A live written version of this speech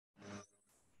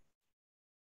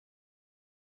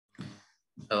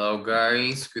Hello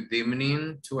guys, good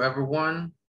evening to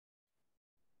everyone.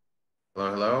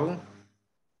 Hello, hello.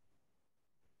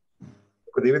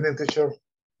 Good evening, teacher.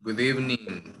 Good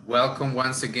evening. Welcome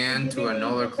once again to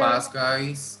another class,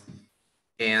 guys.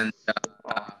 And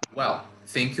well,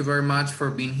 thank you very much for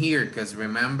being here because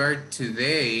remember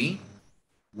today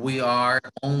we are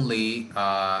only,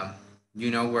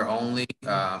 we're only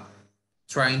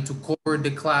trying to cover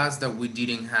the class that we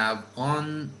didn't have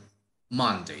on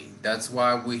Monday. That's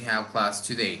why we have class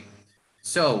today.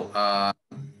 So,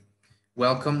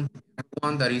 welcome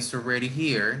everyone that is already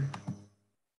here.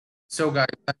 So guys,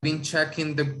 I've been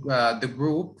checking the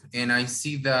group and I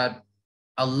see that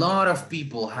a lot of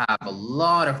people have a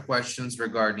lot of questions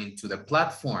regarding to the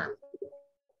platform,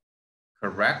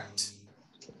 correct?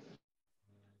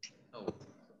 So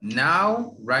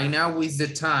now, right now is the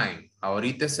time.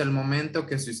 Ahorita es el momento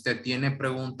que si usted tiene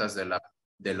preguntas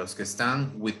de los que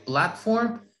están with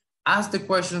platform, ask the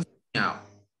questions now.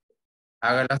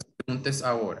 Haga las preguntas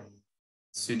ahora.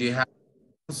 So do you have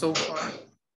so far?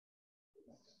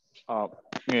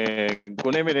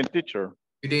 Good evening, teacher.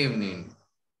 Good evening.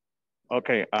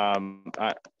 Okay,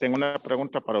 tengo una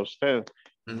pregunta para usted.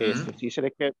 Dice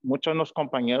de que muchos de los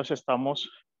compañeros estamos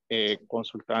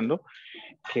consultando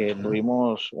que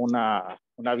tuvimos un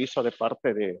aviso de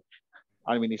parte de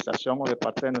administración o de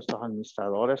parte de nuestros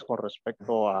administradores con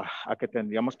respecto a que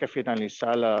tendríamos que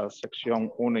finalizar la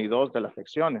sección 1 y 2 de las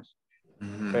secciones,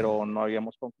 pero no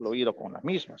habíamos concluido con las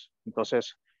mismas.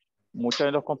 Entonces, muchos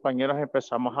de los compañeros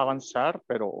empezamos a avanzar,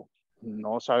 pero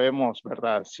no sabemos,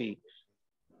 ¿verdad? Si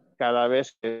cada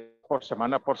vez por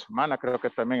semana, creo que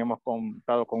también hemos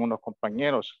contado con unos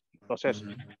compañeros. Entonces,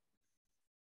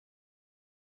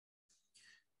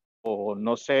 o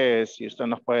no sé si usted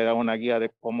nos puede dar una guía de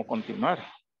cómo continuar,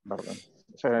 ¿verdad?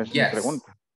 Esa es mi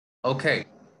pregunta. Okay,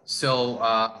 so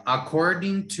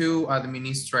according to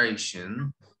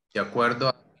administration, de acuerdo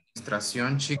a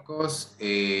administración, chicos,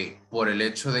 por el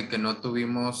hecho de que no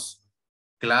tuvimos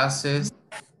clases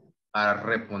para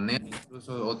reponer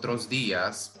incluso otros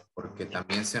días, porque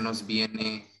también se nos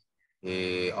viene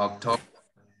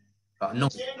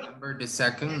November the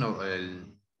 2nd, no,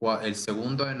 el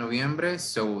segundo de noviembre,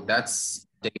 so that's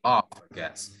day off, I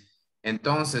guess.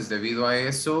 Entonces, debido a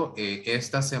eso,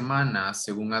 esta semana,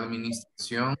 según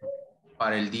administración,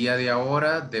 para el día de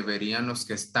ahora, deberían los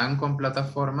que están con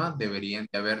plataforma, deberían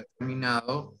de haber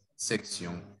terminado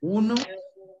sección 1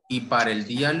 y para el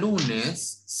día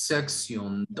lunes,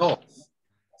 sección 2,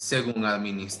 según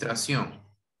administración.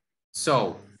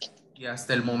 So, y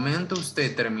hasta el momento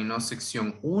usted terminó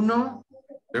sección 1,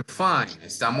 you're fine,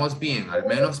 estamos bien, al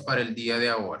menos para el día de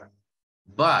ahora.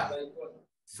 But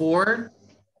for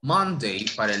Monday,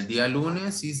 para el día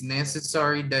lunes, it's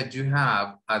necessary that you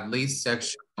have at least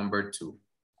section number 2.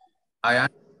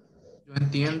 Yo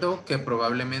entiendo que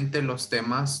probablemente los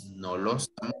temas no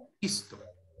los hemos visto,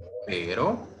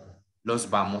 pero los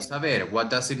vamos a ver. What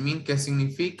does it mean? ¿Qué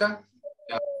significa?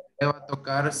 Que a usted va a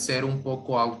tocar ser un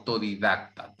poco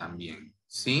autodidacta también,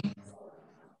 ¿sí?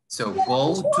 So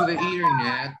go to the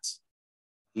internet,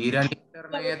 ir al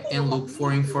internet and look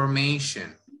for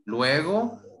information.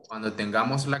 Luego, cuando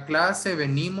tengamos la clase,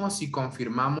 venimos y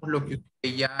confirmamos lo que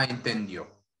usted ya entendió.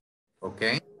 ¿Ok?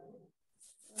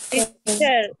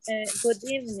 Teacher, good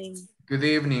evening. Good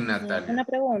evening, Natalia. Una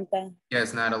pregunta.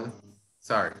 Yes, Natalie.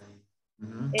 Sorry.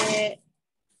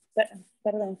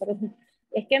 Perdón.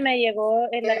 Es que me llegó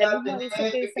el mismo aviso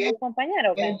que dicen los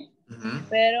compañeros, ¿verdad?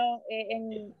 Pero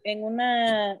en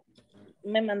una,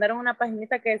 me mandaron una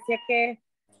paginita que decía que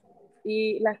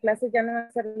y las clases ya no van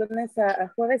a ser lunes a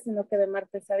jueves, sino que de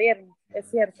martes a viernes.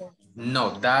 ¿Es cierto?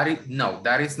 No, that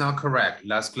is not correct.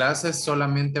 Las clases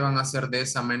solamente van a ser de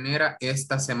esa manera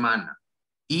esta semana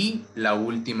y la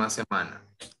última semana.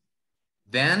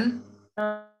 Then,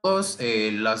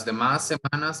 las demás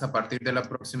semanas, a partir de la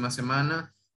próxima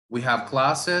semana, we have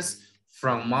classes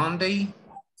from Monday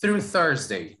through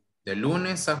Thursday, de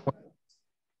lunes a jueves.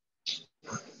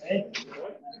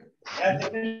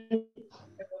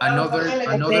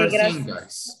 Another thing,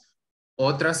 guys.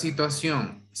 Otra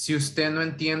situación. Si usted no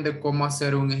entiende cómo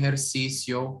hacer un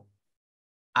ejercicio,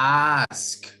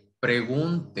 ask,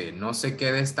 pregunte, no se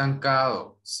quede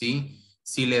estancado, ¿sí?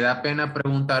 Si le da pena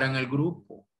preguntar en el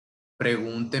grupo,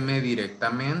 pregúnteme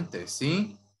directamente,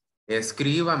 ¿sí?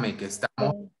 Escríbame que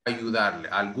estamos para ayudarle.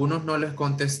 A algunos no les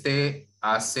contesté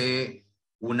hace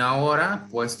una hora,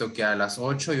 puesto que a las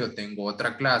 8 yo tengo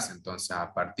otra clase. Entonces,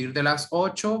 a partir de las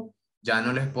 8 ya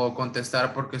no les puedo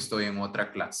contestar porque estoy en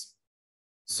otra clase.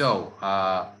 So,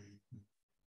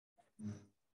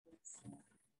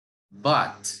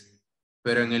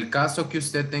 pero en el caso que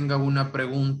usted tenga una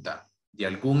pregunta de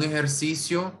algún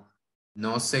ejercicio,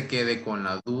 no se quede con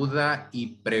la duda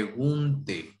y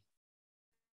pregunte.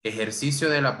 Ejercicio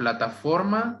de la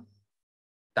plataforma,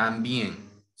 también.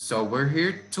 So we're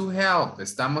here to help.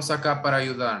 Estamos acá para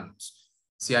ayudarnos.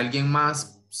 Si alguien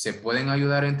más se pueden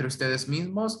ayudar entre ustedes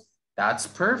mismos, that's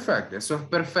perfect. Eso es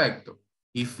perfecto.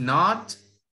 If not,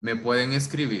 me pueden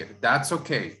escribir. That's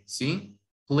okay. ¿Sí?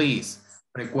 Please.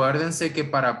 Recuérdense que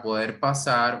para poder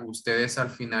pasar, ustedes al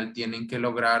final tienen que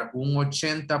lograr un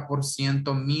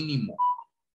 80% mínimo.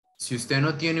 Si usted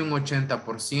no tiene un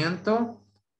 80%,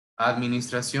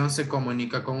 administración se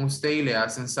comunica con usted y le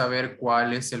hacen saber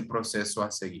cuál es el proceso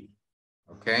a seguir.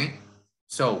 ¿Ok?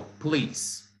 So,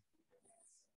 please.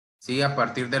 Sí, a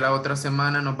partir de la otra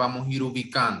semana nos vamos a ir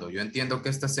ubicando. Yo entiendo que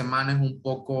esta semana es un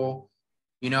poco,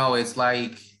 you know, it's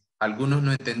like, algunos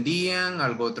no entendían,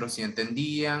 algo otros sí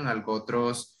entendían, algo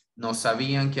otros no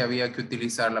sabían que había que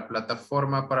utilizar la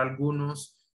plataforma para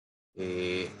algunos,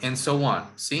 and so on,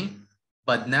 ¿sí?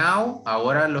 But now,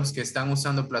 ahora los que están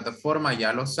usando plataforma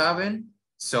ya lo saben.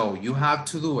 So, you have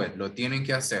to do it. Lo tienen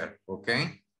que hacer, ¿ok?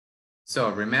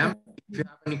 So, remember, if you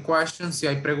have any questions, si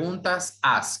hay preguntas,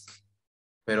 ask.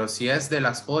 Pero si es de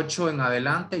las 8 en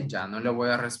adelante, ya no le voy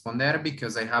a responder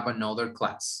because I have another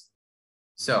class.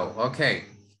 So, okay.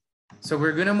 So,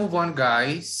 we're going to move on,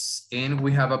 guys. And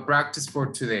we have a practice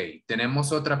for today.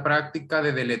 Tenemos otra práctica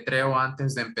de deletreo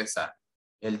antes de empezar.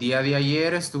 El día de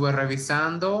ayer estuve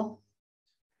revisando.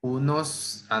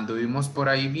 Unos anduvimos por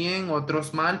ahí bien,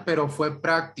 otros mal, pero fue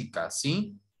práctica,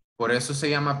 ¿sí? Por eso se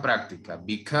llama práctica.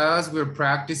 Because we're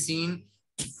practicing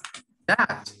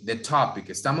that, the topic.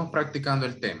 Estamos practicando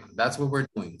el tema. That's what we're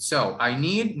doing. So,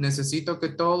 necesito que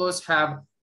todos have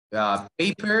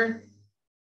paper,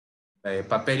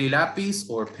 papel y lápiz,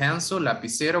 or pencil,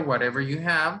 lapicero, whatever you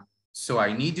have. So,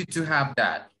 I need you to have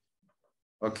that.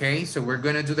 Okay, so we're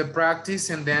going to do the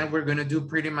practice and then we're going to do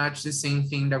pretty much the same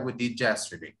thing that we did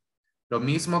yesterday. Lo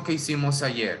mismo que hicimos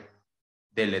ayer.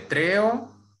 Deletreo.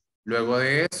 Luego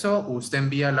de eso, usted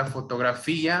envía la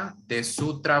fotografía de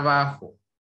su trabajo.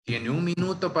 Tiene 1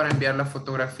 minuto para enviar la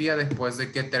fotografía después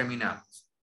de que terminamos.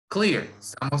 Clear.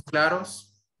 ¿Estamos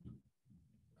claros?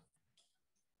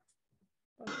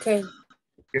 Okay.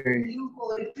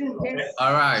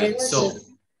 All right, so.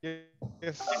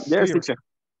 Yes, teacher.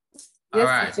 All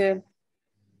right.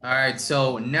 All right,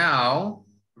 so now,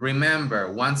 remember,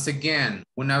 once again,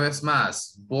 una vez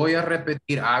más, voy a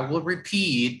repetir, I will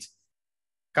repeat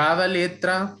cada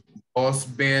letra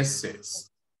 2 veces.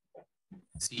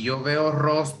 Si yo veo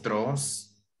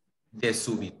rostros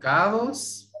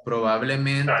desubicados,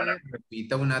 probablemente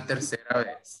repita una tercera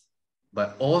vez.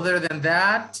 But other than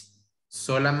that,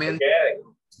 solamente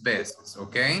 2 veces,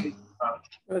 ¿ok?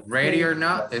 Ready or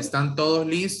not? ¿Están todos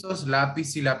listos?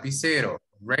 Lápiz y lapicero.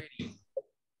 Ready.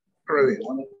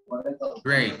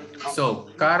 Great.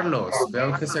 So, Carlos,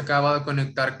 veo que se acaba de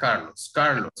conectar Carlos.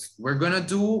 Carlos,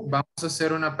 vamos a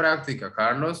hacer una práctica,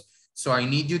 Carlos. So, I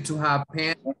need you to have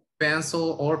pen,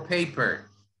 pencil, or paper.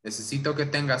 Necesito que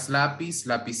tengas lápiz,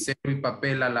 lapicero y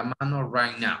papel a la mano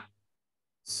right now.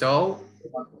 So,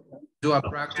 do a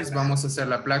practice. Vamos a hacer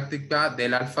la práctica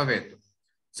del alfabeto.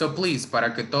 So, please,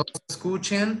 para que todos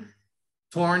escuchen,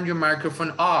 turn your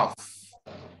microphone off.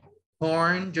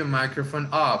 Turn your microphone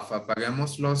off.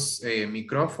 Apaguemos los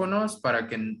micrófonos para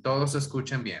que todos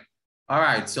escuchen bien. All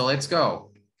right, so let's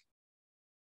go.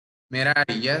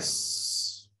 Merari,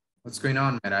 yes. What's going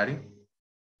on, Merari?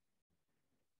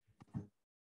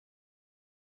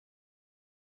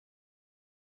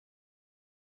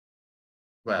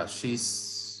 Well,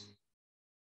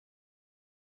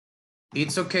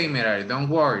 It's okay, Merari, don't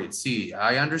worry. Sí,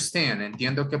 I understand.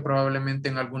 Entiendo que probablemente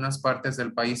en algunas partes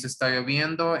del país está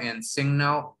lloviendo and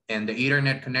signal and the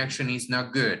internet connection is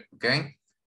not good, okay?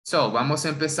 So, vamos a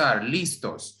empezar.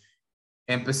 ¿Listos?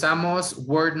 Empezamos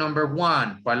word number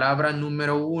 1, palabra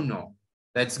número 1.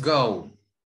 Let's go.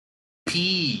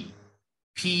 P,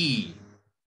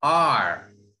 R,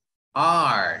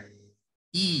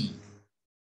 E,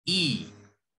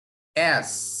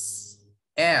 S,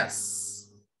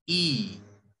 E,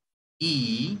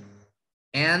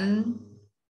 N,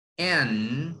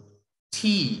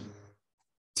 T.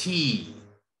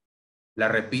 La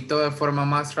repito de forma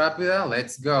más rápida.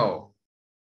 Let's go.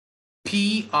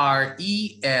 P-R-E-S-E-N-T.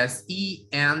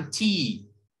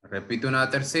 Repito una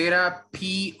tercera.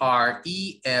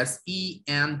 P-R-E-S-E-N-T.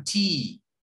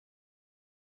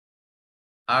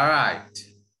 All right.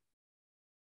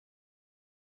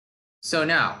 So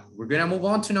now, we're going to move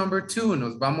on to number 2.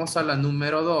 Nos vamos a la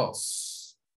número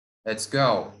 2. Let's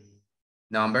go.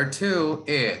 Number 2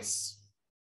 is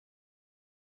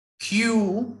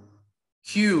Q,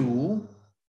 U,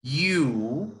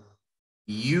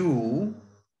 U,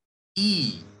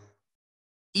 E,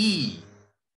 E,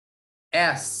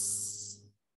 S,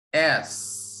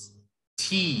 S,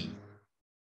 T,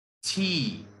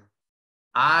 T,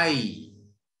 I,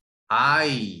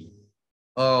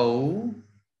 O,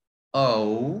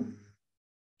 O,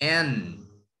 N,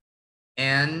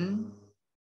 N,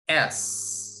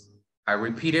 S. I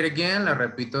repeat it again, la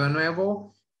repito de nuevo.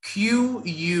 Q,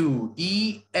 U,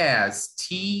 E, S,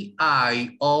 T,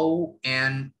 I, O,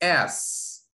 N,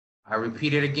 S. I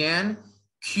repeat it again.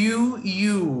 Q,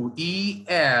 U, E,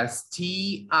 S,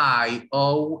 T, I,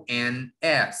 O, N,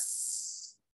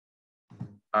 S.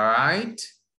 All right.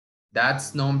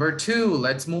 That's number 2.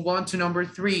 Let's move on to number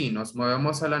 3. Nos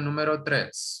movemos a la número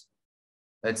 3.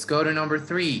 Let's go to number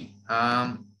 3.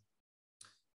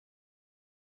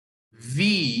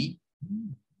 V,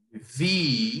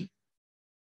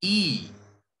 E,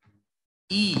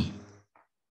 E,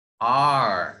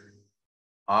 R,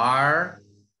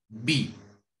 B.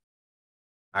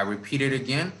 I repeat it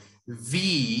again.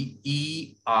 V,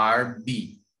 E, R,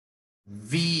 B.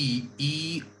 V,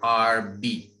 E, R,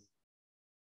 B.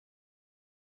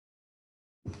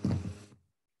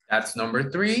 That's number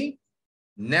 3.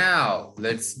 Now,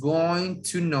 let's go on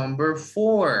to number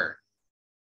 4.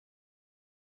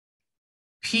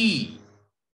 P,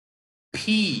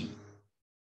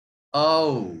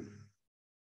 O,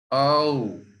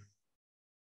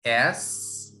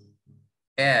 S,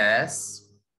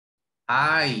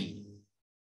 I,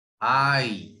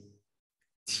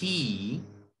 T,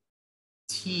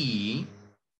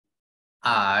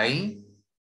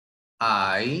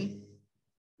 I,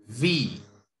 V,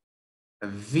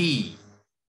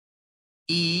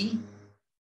 E,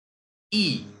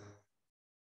 E.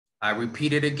 I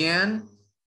repeat it again.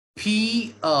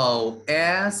 P, O,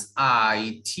 S,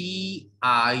 I, T,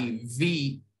 I,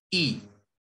 V, E.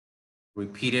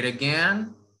 Repeat it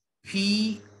again.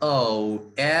 P,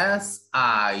 O, S,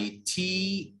 I,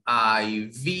 T, I,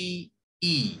 V,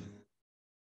 E.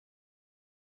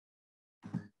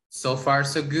 So far,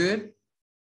 so good?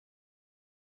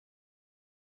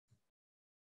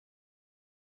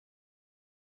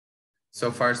 So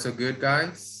far, so good,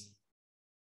 guys?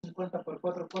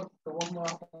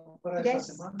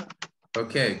 Yes.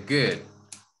 Okay, good.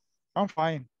 I'm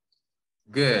fine.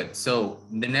 Good. So,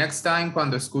 the next time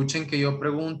cuando escuchen que yo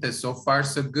pregunte so far,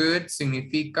 so good,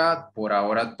 significa por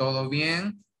ahora todo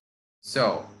bien.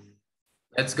 So,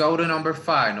 let's go to number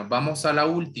 5. Nos vamos a la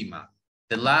última.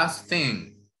 The last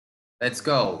thing. Let's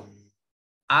go.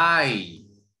 I,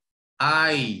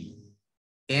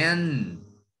 N,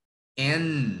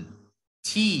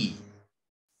 T,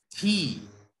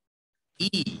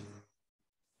 E,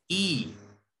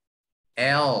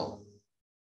 L,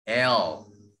 I,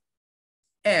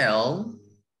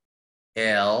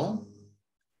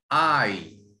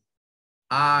 G,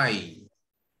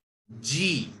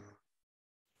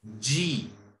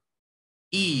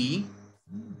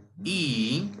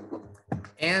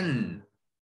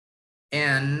 E,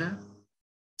 N,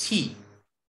 T.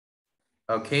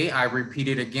 Okay, I repeat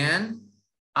it again.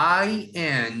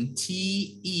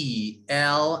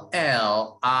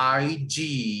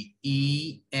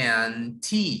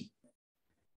 INTELLIGENT.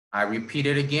 I repeat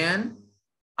it again.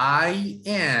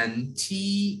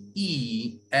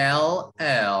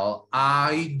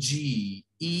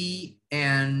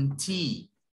 INTELLIGENT.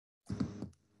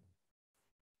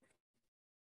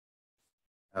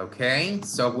 Okay,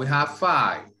 so we have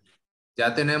 5.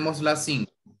 Ya tenemos las 5.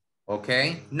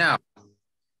 Okay, now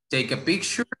take a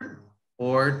picture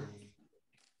or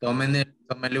tómenle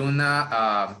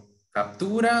una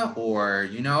captura or,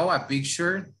 you know, a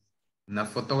picture, una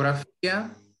fotografía,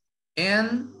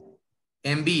 and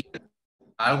envíe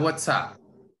al WhatsApp.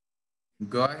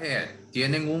 Go ahead.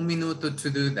 Tienen 1 minuto to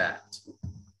do that.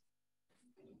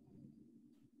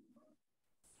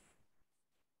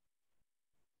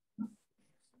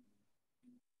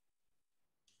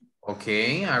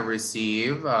 Okay, I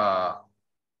receive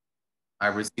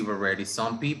already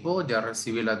some people. Ya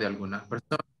recibí la de algunas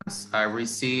personas. I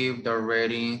received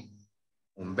already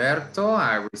Humberto.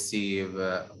 I received,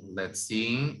 let's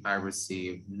see, I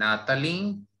received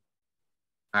Natalie.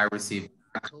 I received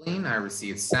Jacqueline. I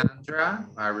received Sandra.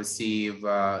 I received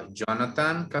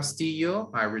Jonathan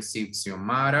Castillo. I received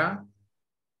Xiomara.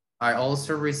 I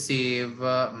also received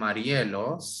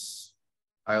Marielos.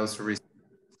 I also received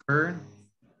her.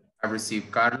 I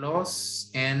received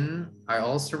Carlos, and I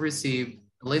also received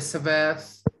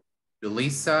Elizabeth,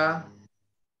 Julissa.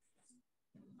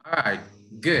 All right,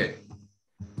 good.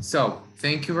 So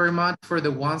thank you very much for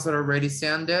the ones that already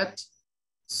sent it.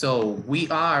 So we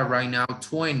are right now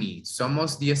 20.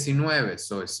 Somos 19.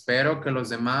 So espero que los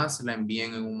demás la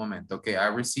envíen en un momento. Okay, I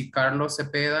received Carlos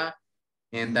Cepeda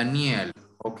and Daniel.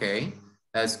 Okay,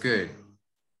 that's good.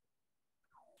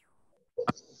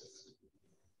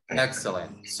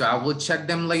 Excellent. So I will check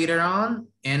them later on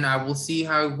and I will see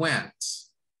how it went.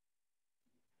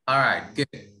 All right,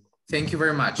 good. Thank you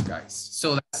very much, guys.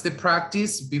 So that's the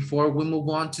practice before we move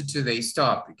on to today's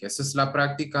topic. Esa es la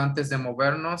práctica antes de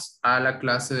movernos a la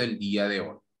clase del día de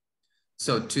hoy.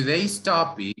 So today's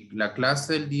topic, la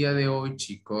clase del día de hoy,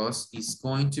 chicos, is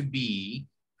going to be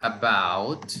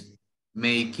about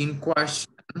making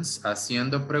questions,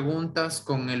 haciendo preguntas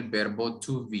con el verbo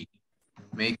to be.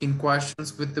 Making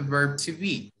questions with the verb to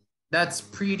be. That's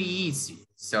pretty easy.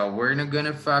 So we're not going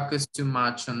to focus too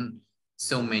much on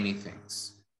so many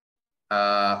things.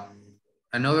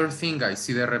 Another thing, guys,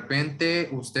 si de repente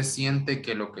usted siente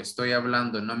que lo que estoy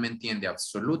hablando no me entiende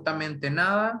absolutamente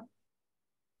nada,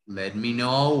 let me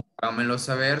know, háganmelo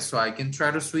saber so I can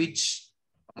try to switch.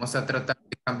 Vamos a tratar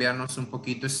de cambiarnos un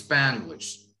poquito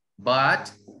Spanglish, but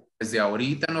desde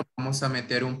ahorita nos vamos a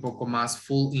meter un poco más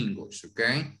full English,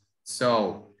 okay?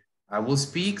 So, I will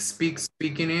speak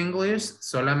in English.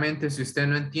 Solamente si usted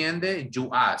no entiende,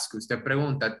 you ask. Usted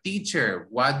pregunta, teacher,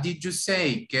 what did you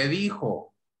say? ¿Qué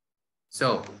dijo?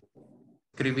 So,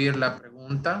 escribir la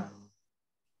pregunta.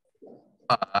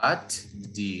 What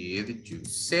did you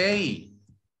say?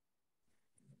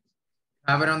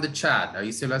 Have it on the chat.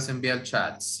 Ahí se las envía al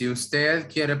chat. Si usted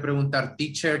quiere preguntar,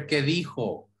 teacher, ¿qué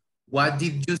dijo? What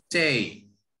did you say?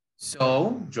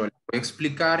 So, yo le voy a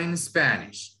explicar en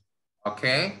Spanish.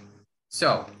 Okay?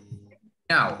 So,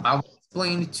 now I will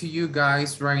explain to you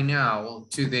guys right now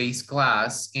today's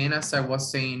class. And as I was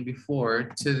saying before,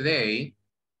 today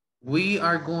we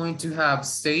are going to have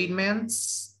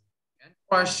statements and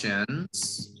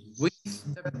questions with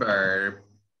the verb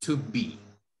to be.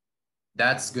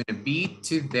 That's going to be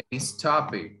today's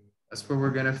topic. That's what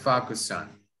we're going to focus on.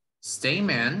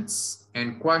 Statements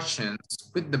and questions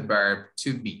with the verb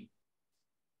to be.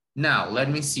 Now,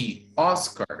 let me see.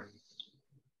 Oscar,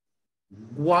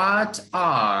 what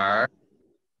are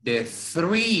the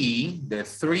three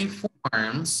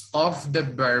forms of the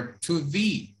verb to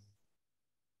be?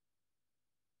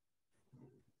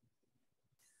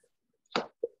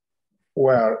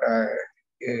 Well,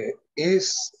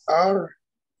 is, are,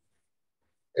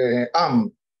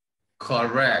 am.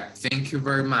 Correct. Thank you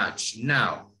very much.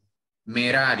 Now,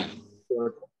 Merari.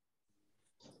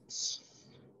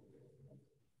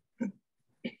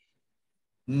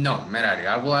 No, Merari,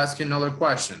 I will ask you another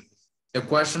question. The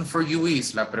question for you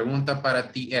is, la pregunta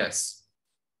para ti es,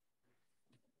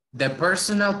 the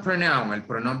personal pronoun, el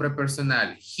pronombre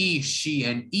personal, he, she,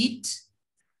 and it,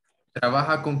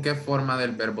 ¿trabaja con qué forma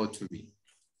del verbo to be?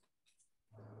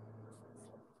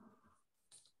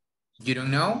 You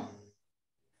don't know?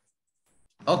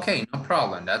 Okay, no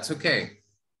problem. That's okay.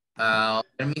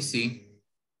 Let me see.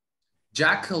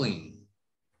 Jacqueline.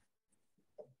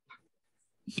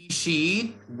 He,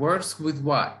 she, it works with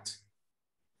what?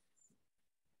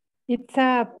 It's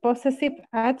a possessive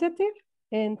adjective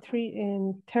in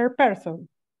third person.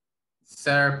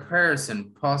 Third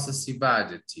person, possessive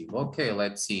adjective. Okay,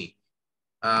 let's see.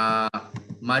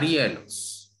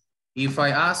 Marielos. If I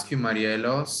ask you,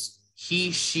 Marielos,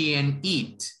 he, she, and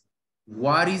it,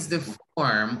 what is the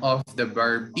form of the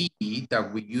verb be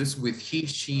that we use with he,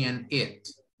 she, and it?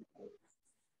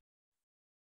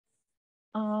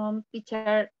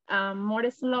 Teacher,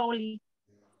 more slowly.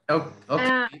 Oh,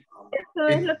 okay. Eso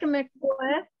es lo que me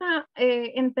cuesta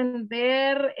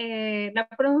entender la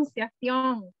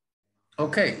pronunciación.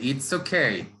 Okay, it's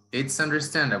okay. It's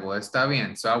understandable. Está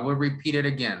bien. So I will repeat it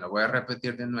again. Lo voy a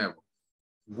repetir de nuevo.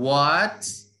 What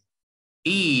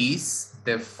is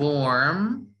the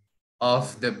form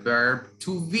of the verb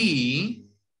to be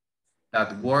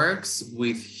that works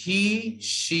with he,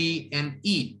 she, and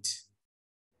it?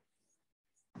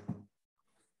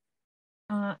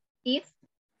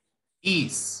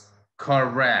 Is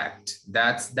correct.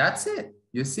 That's it.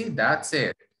 You see, that's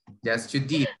it. Just you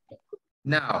did.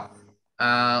 Now,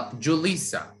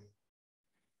 Julissa.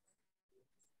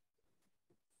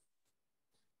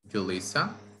 Julissa.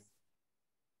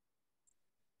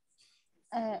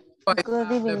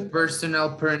 The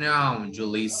personal pronoun,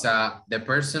 Julissa. The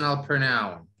personal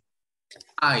pronoun.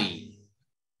 I.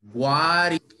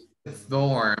 What is the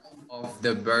form of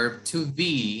the verb to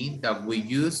be that we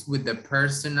use with the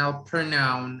personal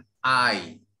pronoun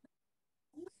I?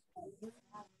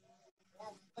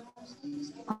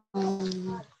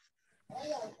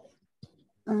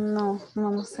 No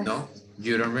sé. No,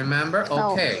 you don't remember?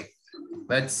 Okay,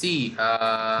 let's see.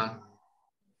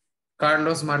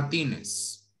 Carlos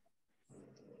Martínez.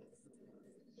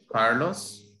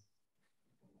 Carlos.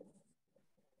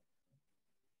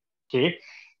 Sí.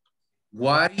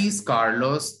 What is,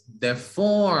 Carlos, the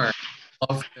form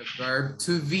of the verb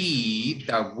to be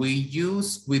that we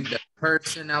use with the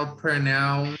personal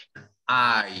pronoun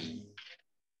I?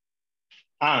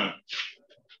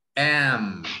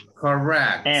 Am.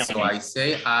 Correct. Am. So I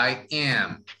say I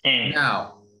am.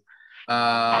 Now,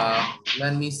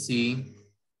 let me see.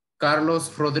 Carlos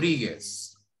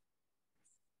Rodriguez.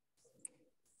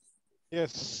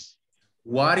 Yes.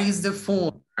 What is the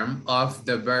form of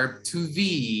the verb to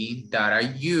be that I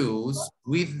use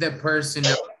with the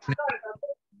personal pronoun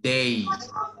they?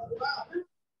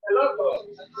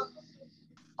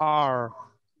 Are.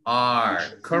 Are.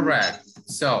 Correct.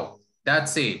 So,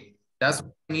 that's it. That's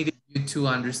what I needed you to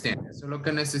understand. Eso es lo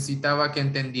que necesitaba que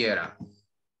entendiera.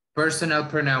 Personal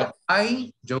pronoun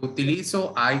I, yo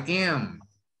utilizo I am.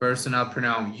 Personal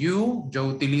pronoun you,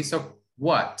 yo utilizo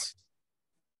what?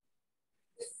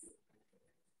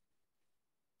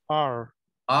 Are.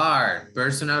 Are.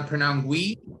 Personal pronoun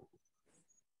we?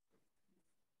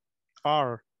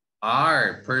 Are.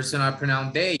 Are. Personal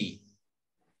pronoun they?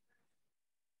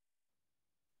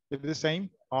 It's the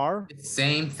same. Are.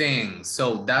 Same thing.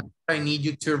 So that's what I need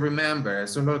you to remember.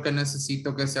 Eso es lo que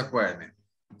necesito que se acuerden.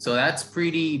 So that's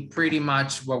pretty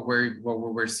much what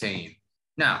we're saying.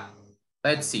 Now,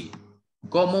 let's see.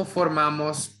 ¿Cómo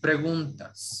formamos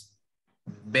preguntas?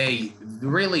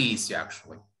 Really easy,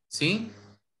 actually. ¿Sí?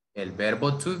 El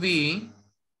verbo to be.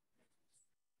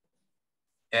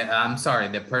 I'm sorry,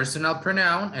 the personal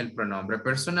pronoun, el pronombre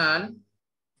personal,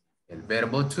 el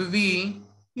verbo to be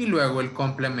y luego el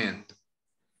complemento.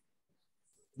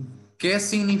 ¿Qué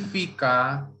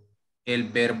significa el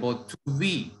verbo to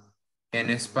be en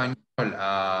español?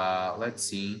 Let's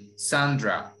see.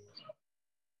 Sandra.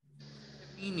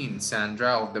 The meaning,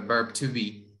 Sandra, of the verb to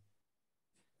be.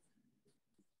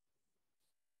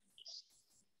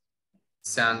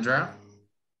 Sandra.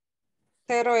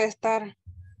 Cero estar.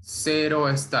 Cero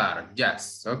estar.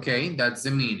 Yes. Okay, that's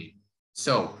the meaning.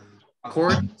 So,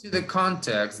 according to the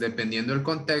context, dependiendo del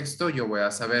contexto, yo voy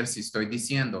a saber si estoy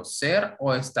diciendo ser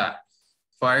o estar.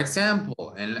 For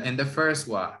example, in the first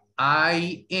one,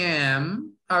 I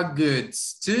am a good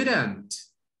student.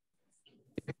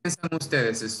 ¿Qué piensan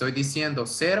ustedes? ¿Estoy diciendo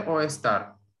ser o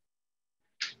estar?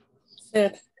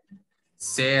 Ser.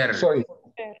 Ser. Soy.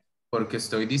 Porque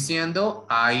estoy diciendo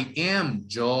I am.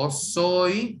 Yo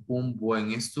soy un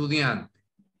buen estudiante.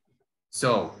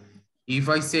 So, if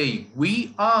I say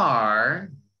we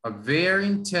are a very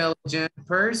intelligent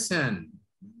person.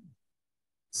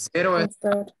 Cero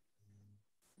estar.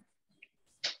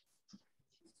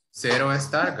 Cero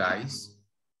estar, guys.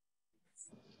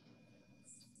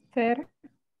 Ser.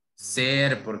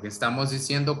 Ser, porque estamos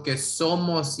diciendo que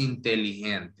somos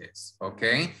inteligentes, ¿ok?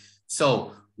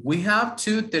 So,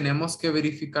 tenemos que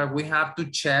verificar, we have to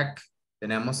check,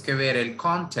 tenemos que ver el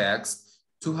context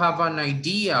to have an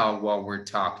idea of what we're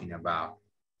talking about.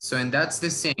 So, and that's the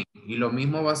same. Y lo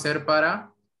mismo va a ser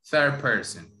para third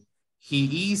person.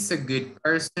 He is a good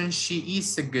person, she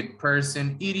is a good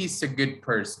person, it is a good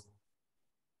person.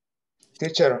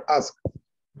 Teacher, ask.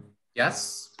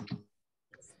 Yes?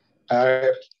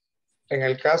 En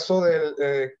el caso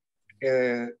del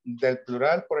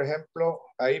plural, por ejemplo,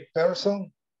 ahí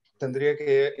person tendría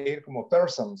que ir como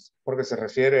persons, porque se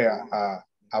refiere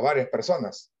a varias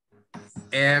personas.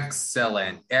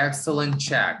 Excellent, excellent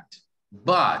checked.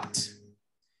 But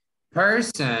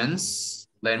persons,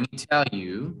 let me tell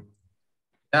you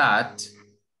that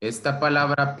esta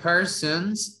palabra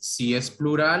persons sí es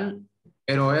plural,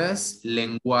 pero es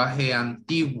lenguaje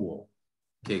antiguo.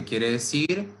 ¿Qué quiere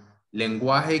decir?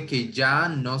 Lenguaje que ya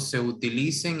no se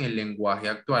utiliza en el lenguaje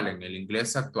actual, en el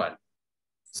inglés actual.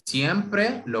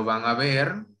 Siempre lo van a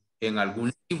ver en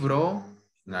algún libro,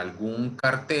 en algún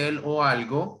cartel o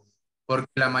algo,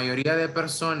 porque la mayoría de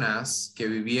personas que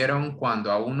vivieron cuando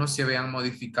aún no se habían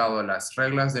modificado las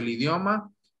reglas del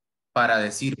idioma, para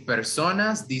decir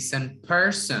personas, dicen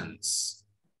persons,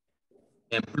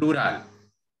 en plural.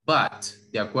 But,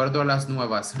 de acuerdo a las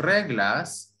nuevas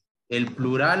reglas, el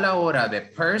plural ahora de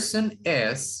person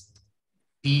es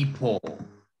people.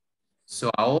 So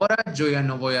ahora yo ya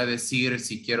no voy a decir,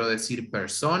 si quiero decir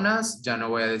personas, ya no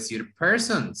voy a decir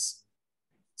persons.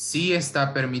 Sí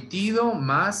está permitido,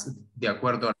 más de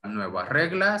acuerdo a las nuevas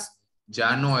reglas,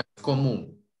 ya no es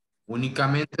común.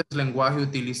 Únicamente es lenguaje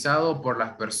utilizado por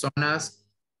las personas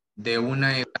de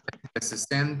una edad de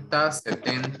 60,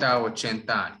 70,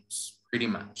 80 años. Pretty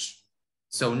much.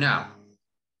 So now,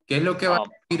 ¿qué es lo que va a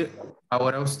decir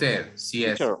ahora usted? Si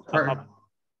es...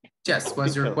 Yes,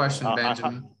 what's your question,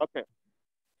 Benjamin?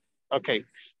 Okay.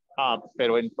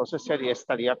 Pero entonces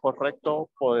estaría correcto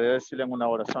poder decirle en una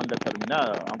oración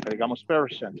determinada, aunque digamos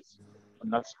persons.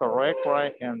 That's correct,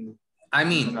 right? And I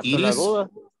mean,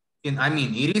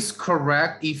 it is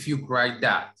correct if you write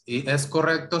that. Es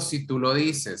correcto si tú lo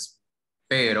dices,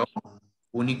 pero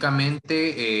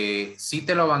únicamente sí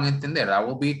te lo van a entender. That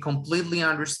will be completely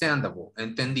understandable,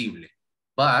 entendible.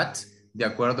 But, de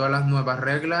acuerdo a las nuevas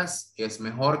reglas, es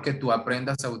mejor que tú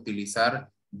aprendas a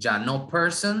utilizar ya no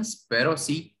persons, pero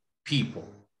sí people.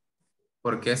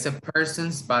 Porque ese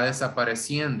persons va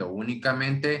desapareciendo.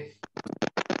 Únicamente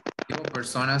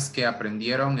personas que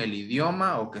aprendieron el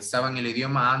idioma o que estaban en el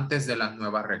idioma antes de las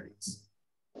nuevas reglas.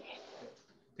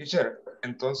 Teacher,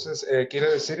 entonces quiere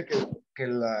decir que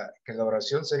la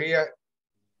oración sería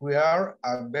we are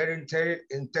a very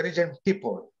intelligent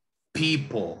people.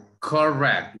 People,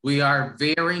 correct. We are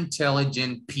very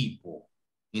intelligent people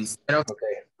instead of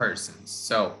persons.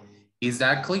 So,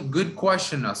 exactly. Good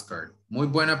question, Oscar. Muy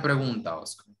buena pregunta,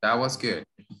 Oscar. That was good.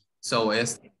 So,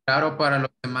 ¿es claro para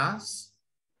los demás?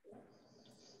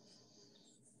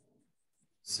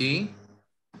 ¿Sí?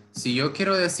 Si yo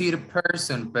quiero decir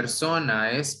person, persona,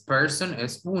 person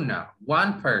es una,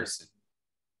 one person.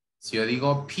 Si yo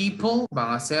digo people,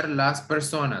 van a ser las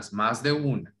personas, más de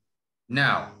una.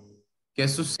 Now, ¿qué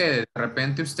sucede? De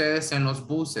repente ustedes en los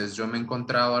buses, yo me he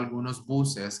encontrado algunos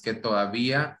buses que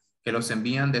todavía, que los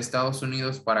envían de Estados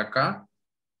Unidos para acá,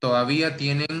 todavía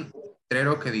tienen un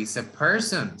letrero que dice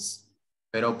persons,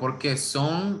 pero porque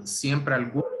son siempre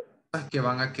algunas que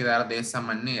van a quedar de esa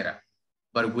manera.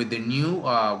 But with the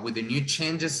new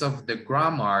changes of the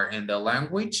grammar and the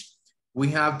language, we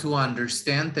have to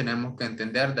understand, tenemos que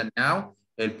entender that now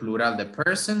el plural de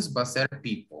persons va a ser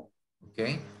people,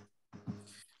 okay?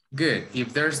 Good.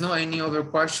 If there's no any other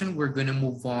question, we're going to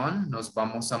move on. Nos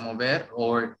vamos a mover.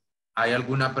 Or ¿hay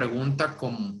alguna pregunta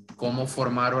con cómo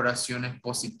formar oraciones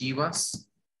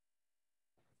positivas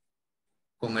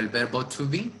con el verbo to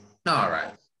be? No, all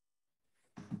right.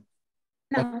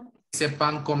 No. ¿Dice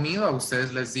pan comido? A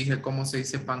ustedes les dije cómo se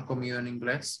dice pan comido en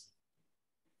inglés.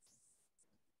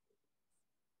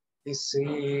 Is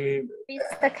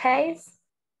the case?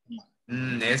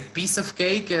 Es piece of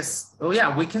cake. Oh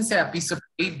yeah, we can say a piece of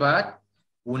cake, but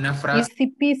una frase. Easy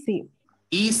peasy.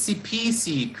 Easy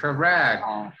peasy, correct.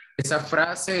 Esa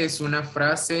frase es una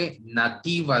frase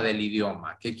nativa del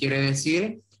idioma. ¿Qué quiere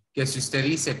decir? Que si usted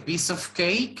dice piece of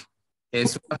cake,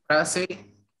 es una frase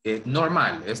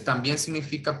normal. También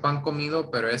significa pan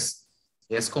comido, pero es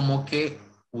como que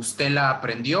usted la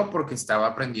aprendió porque estaba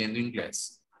aprendiendo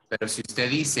inglés. Pero si usted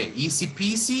dice easy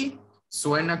peasy,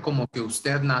 suena como que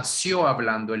usted nació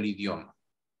hablando el idioma.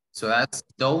 So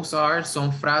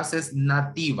son frases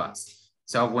nativas.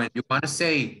 So when you want to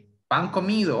say pan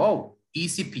comido, oh,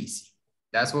 easy peasy.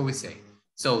 That's what we say.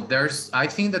 So I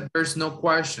think that there's no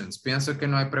questions. Pienso que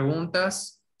no hay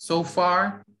preguntas so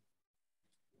far.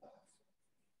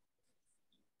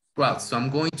 Well, so I'm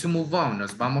going to move on.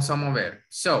 Nos vamos a mover.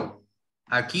 So,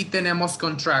 aquí tenemos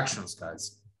contractions,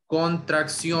 guys.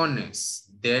 Contracciones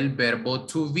del verbo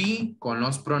to be con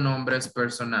los pronombres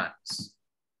personales.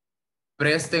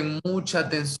 Presten mucha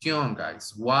atención,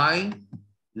 guys. Why?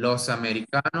 Los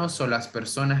americanos o las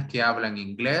personas que hablan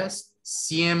inglés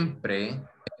siempre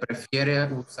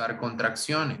prefieren usar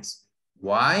contracciones.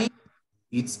 Why?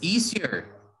 It's easier.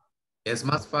 Es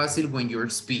más fácil when you're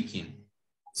speaking.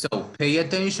 So, pay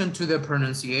attention to the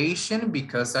pronunciation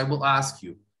because I will ask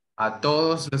you. A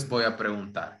todos les voy a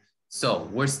preguntar. So,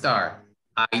 we'll start.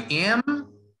 I am,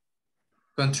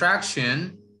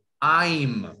 contraction,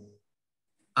 I'm.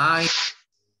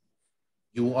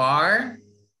 You are,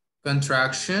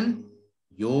 contraction,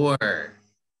 you're.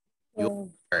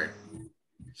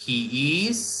 He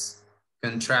is,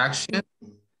 contraction,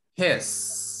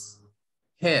 his.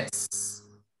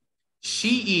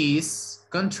 She is,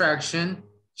 contraction,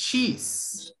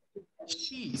 she's.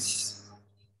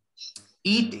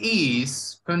 It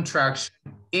is, contraction,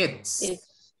 it's.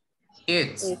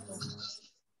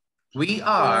 We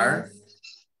are,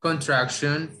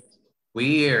 contraction,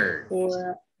 we're.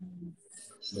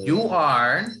 You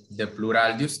are, the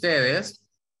plural de ustedes,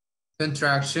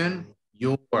 contraction,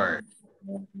 your.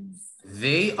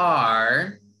 They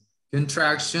are,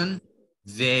 contraction,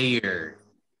 their.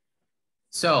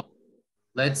 So,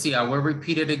 let's see, I will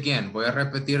repeat it again. Voy a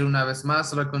repetir una vez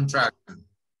más la contraction.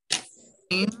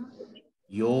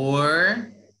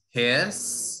 Your,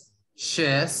 his,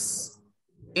 she's,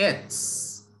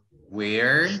 its.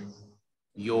 Where,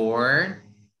 your,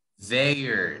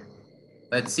 their.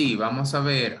 Let's see, vamos a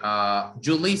ver.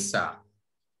 Julissa.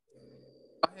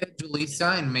 Go ahead,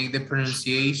 Julissa, and make the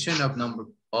pronunciation of number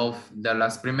De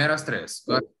las primeras tres.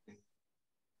 Go ahead.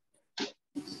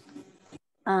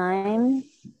 I'm,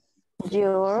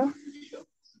 your,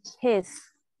 his.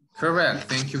 Correct.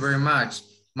 Thank you very much.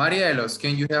 Marielos,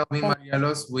 can you help me,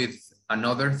 Marielos, with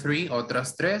another three,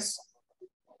 otras tres?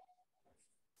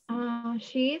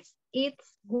 She's,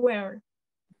 it's, where.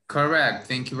 Correct.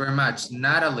 Thank you very much.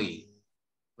 Natalie,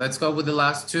 let's go with the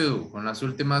last two, con las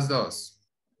últimas dos.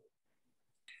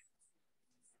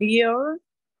 Your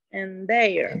and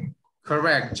their.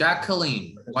 Correct.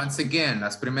 Jacqueline, once again,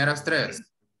 las primeras tres.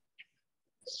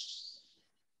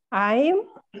 I'm,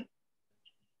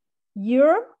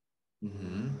 your,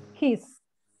 Mhm. his.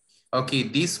 Okay,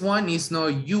 this one is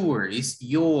not your, it's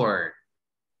your.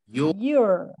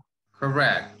 Your.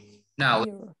 Correct. Now,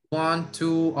 Your. one,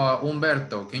 two,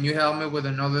 Humberto, can you help me with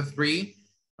another three?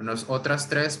 Unos otras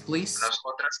tres, please.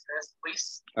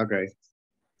 Okay.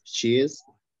 She is.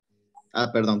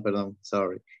 Perdón,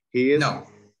 sorry. He is. No.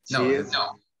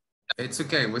 It's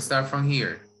okay, we start from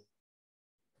here.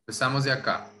 Empezamos de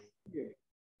acá.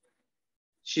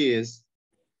 She is.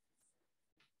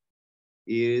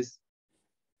 Is.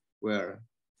 Where.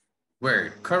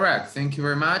 Where? Correct. Thank you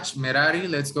very much. Merari,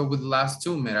 let's go with the last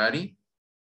two. Merari.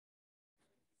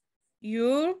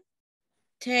 Your,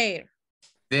 their.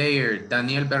 There.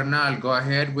 Daniel Bernal, go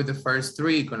ahead with the first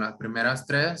three. Con las primeras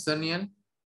tres, Daniel.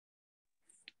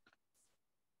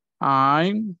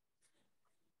 I'm,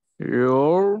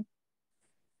 your,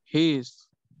 his.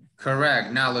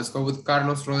 Correct. Now let's go with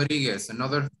Carlos Rodriguez.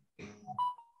 Another.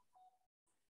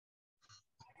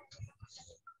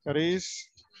 That is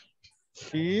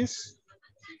his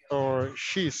or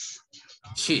she's.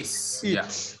 She's. It's. Yeah.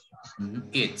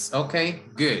 It's. Okay,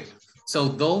 good. So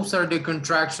those are the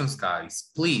contractions,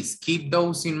 guys. Please keep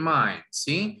those in mind.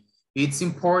 See? It's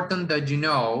important that you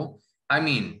know, I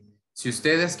mean, si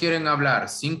ustedes quieren hablar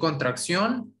sin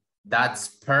contracción, that's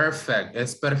perfect.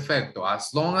 Es perfecto.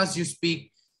 As long as you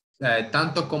speak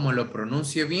tanto como lo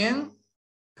pronuncie bien,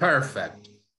 perfect.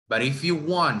 But if you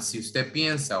want, si usted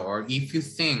piensa, or if you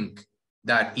think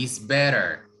that it's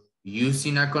better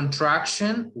using a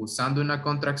contraction, usando una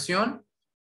contracción,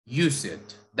 use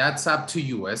it. That's up to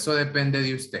you. Eso depende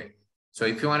de usted. So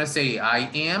if you want to say I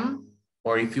am,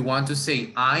 or if you want to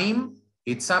say I'm,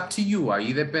 it's up to you.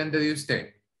 Ahí depende de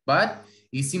usted. But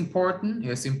it's important,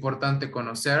 es importante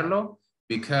conocerlo,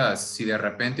 because si de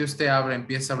repente usted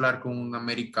empieza a hablar con un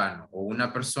americano o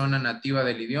una persona nativa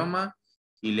del idioma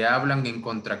y le hablan en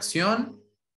contracción,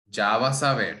 ya vas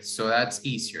a ver. So that's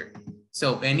easier.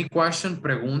 So any question,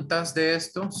 preguntas de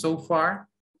esto so far?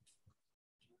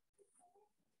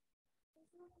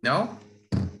 No?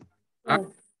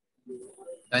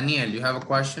 Daniel, you have a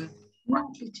question?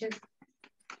 No, teacher.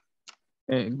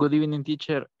 Good evening,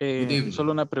 teacher. evening.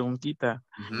 Solo una preguntita.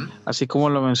 Así como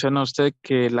lo menciona usted,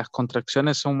 que las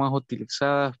contracciones son más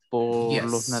utilizadas por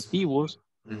los nativos,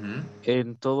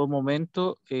 en todo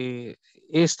momento,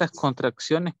 estas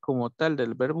contracciones como tal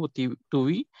del verbo to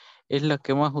be es la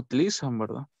que más utilizan,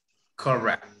 ¿verdad?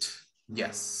 Correct.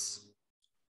 Yes.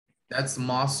 That's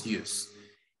most used.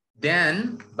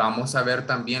 Then, vamos a ver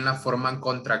también la forma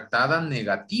contractada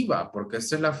negativa, porque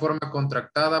esta es la forma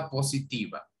contractada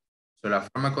positiva. So, la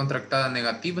forma contractada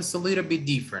negativa is a little bit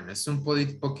different. Es un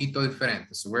poquito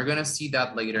diferente. So, we're going to see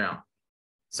that later on.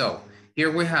 So, here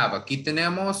we have, aquí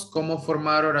tenemos cómo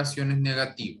formar oraciones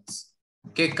negativas.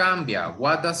 ¿Qué cambia?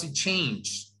 What does it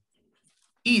change?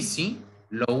 Easy.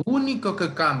 Lo único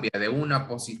que cambia de una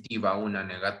positiva a una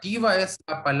negativa es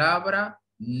la palabra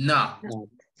not,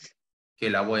 que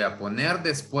la voy a poner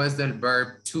después del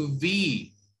verb to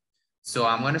be. So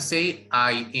I'm going to say,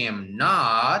 I am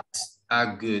not a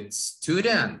good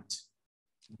student.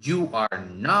 You are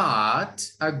not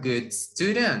a good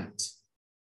student.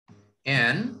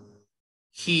 And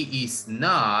he is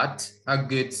not a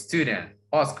good student.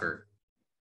 Oscar.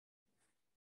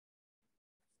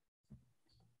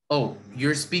 Oh,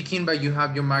 you're speaking, but you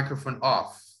have your microphone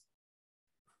off.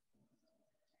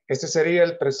 Este sería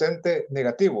el presente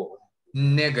negativo.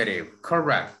 Negative,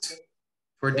 correct.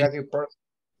 For Negative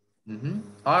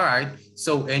All right.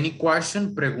 So, any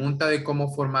question? Pregunta de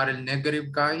cómo formar el negative,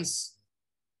 guys.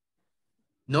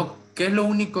 No, ¿qué es lo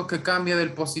único que cambia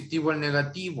del positivo al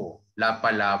negativo? La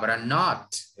palabra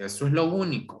not. Eso es lo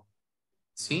único.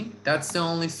 ¿Sí? That's the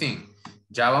only thing.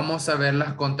 Ya vamos a ver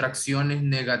las contracciones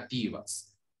negativas.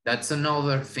 That's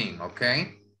another thing,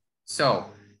 okay?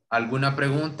 So, ¿alguna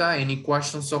pregunta? Any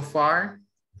questions so far?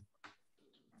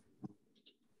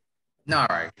 All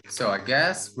right, so I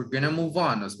guess we're gonna move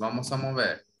on. Nos vamos a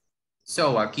mover.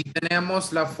 So, aquí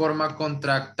tenemos la forma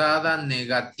contractada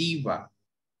negativa.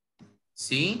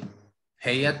 ¿Sí?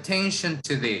 Pay attention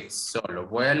to this. So, lo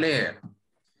voy a leer.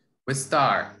 We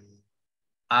start.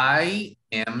 I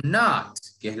am not,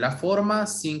 que es la forma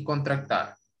sin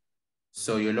contractar.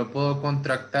 So yo lo puedo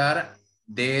contractar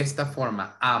de esta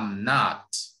forma. I'm not.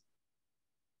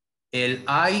 El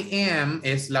I am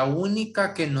es la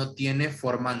única que no tiene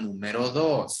forma número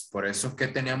 2. Por eso es que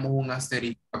tenemos un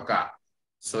asterisco acá.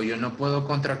 So yo no puedo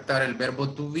contractar el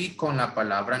verbo to be con la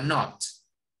palabra not.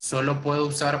 Solo puedo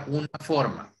usar una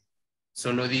forma.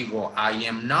 Solo digo I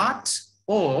am not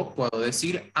o puedo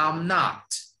decir I'm not.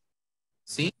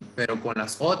 ¿Sí? Pero con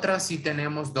las otras sí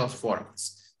tenemos dos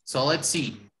formas. So let's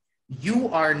see.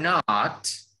 You are not.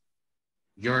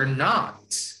 You're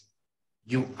not.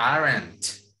 You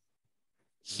aren't.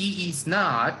 He is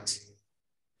not.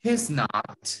 He's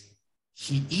not.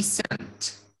 He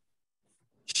isn't.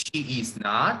 She is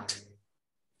not.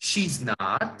 She's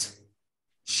not.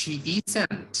 She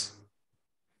isn't.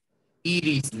 It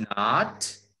is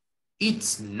not.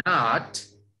 It's not.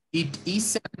 It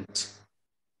isn't.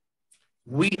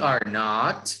 We are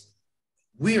not.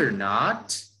 We're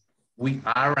not. We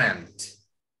aren't.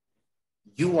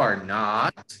 You are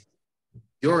not.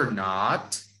 You're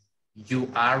not.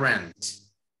 You aren't.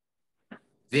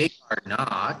 They are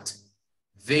not.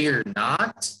 They're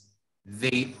not.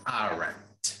 They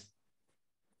aren't.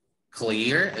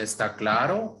 Clear? ¿Está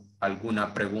claro?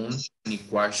 ¿Alguna pregunta? Any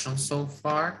questions so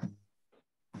far?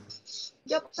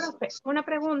 Yo, profe, una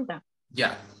pregunta.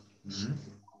 Ya.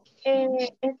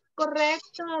 ¿Es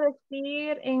correcto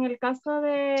decir en el caso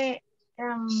de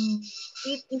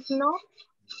it is not,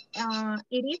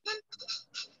 it isn't?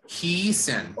 He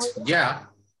isn't. Yeah.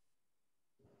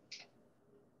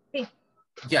 Sí.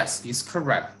 Yes, it's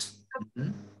correct.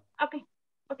 Okay.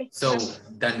 Okay. So,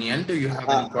 Daniel, do you have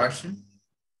any question?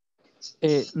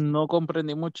 No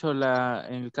comprendí mucho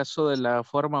en el caso de la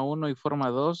forma 1 y forma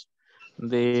 2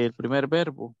 del primer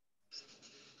verbo.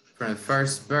 From the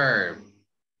first verb.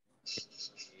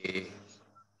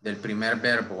 Del primer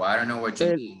verbo. I don't know what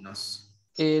you mean.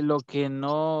 Lo que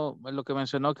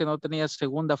mencionó que no tenía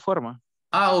segunda forma.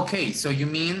 Ah, ok. So you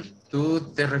mean,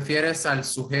 tú te refieres al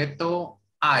sujeto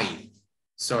I.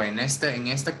 So en esta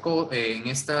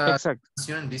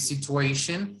situación, this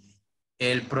situation,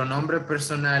 el pronombre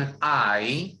personal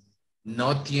I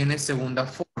no tiene segunda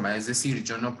forma. Es decir,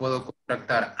 yo no puedo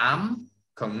contractar am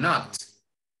con not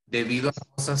debido a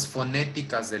cosas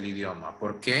fonéticas del idioma.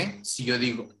 ¿Por qué? Si yo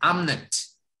digo am not,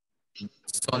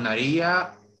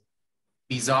 sonaría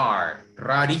bizarre,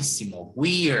 rarísimo,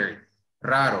 weird,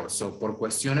 raro. So, por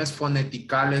cuestiones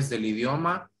foneticales del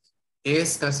idioma,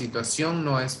 esta situación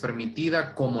no es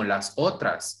permitida como las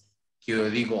otras. Que yo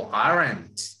digo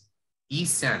aren't,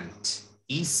 isn't,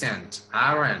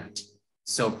 aren't.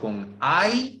 So, con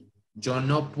I, yo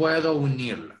no puedo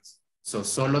unirlas. So,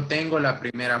 solo tengo la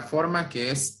primera forma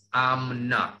que es am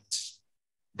not.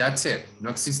 That's it.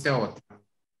 No existe otra.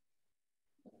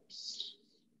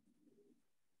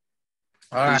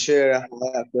 All right. Teacher, I have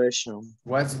a question.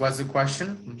 What's the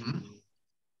question?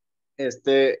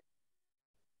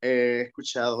 He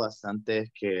escuchado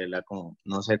bastante que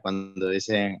no sé, cuando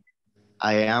dicen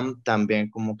I am, también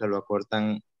como que lo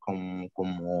acortan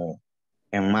como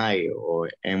am I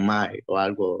o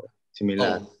algo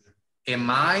similar. Oh, am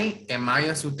I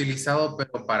es utilizado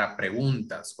pero para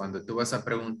preguntas. Cuando tú vas a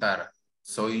preguntar,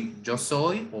 yo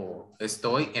soy o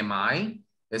estoy, am I?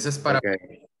 Ese es para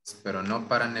preguntas, pero no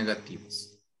para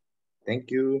negativos.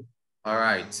 Thank you. All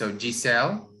right, so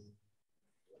Giselle.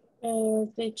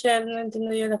 Teacher, no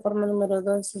entiendo yo la forma número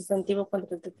 2, sustantivo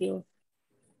cuantitativo.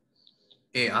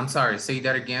 I'm sorry, say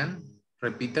that again.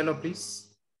 Repítelo, please.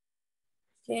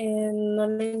 No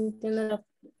le entiendo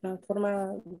la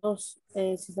forma 2,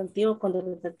 sustantivo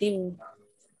cuantitativo.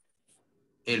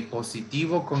 El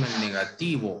positivo con el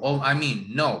negativo. Oh, I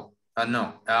mean, no.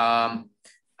 No.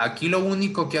 Aquí lo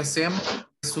único que hacemos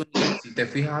es unir. Si te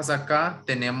fijas acá,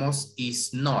 tenemos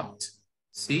is not.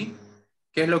 ¿Sí?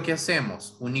 ¿Qué es lo que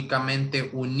hacemos? Únicamente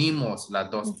unimos las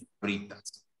dos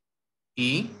palabritas.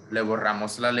 Y le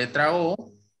borramos la letra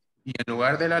O. Y en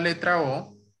lugar de la letra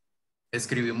O,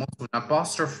 escribimos un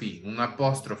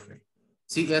apóstrofe.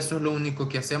 Sí, eso es lo único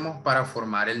que hacemos para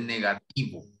formar el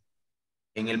negativo.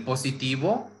 En el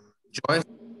positivo, yo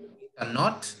esta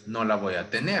not no la voy a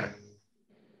tener.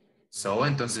 So,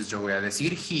 entonces yo voy a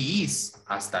decir he is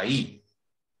hasta ahí.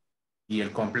 Y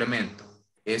el complemento.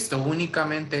 Esto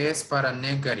únicamente es para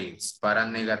negatives, para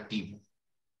negativo.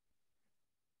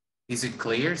 Is it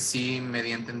clear? ¿Sí me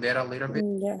di a entender a little bit?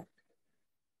 Ya.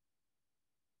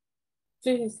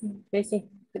 Sí.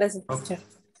 Gracias, teacher.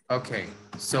 Okay.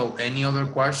 So, any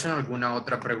other question? ¿Alguna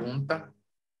otra pregunta?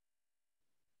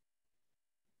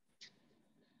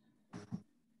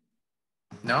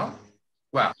 No?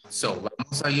 Well, so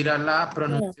vamos a ir a la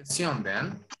pronunciación,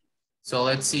 vean. So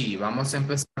let's see, vamos a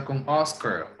empezar con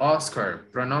Oscar. Oscar,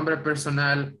 pronombre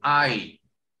personal I.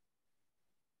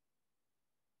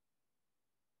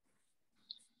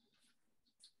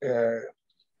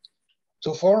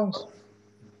 Two forms.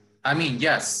 I mean,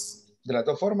 yes. De las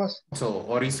dos formas. So,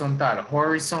 horizontal,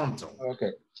 horizontal.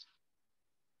 Okay.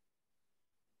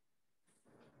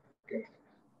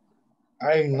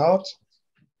 I'm not.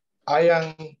 I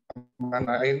am.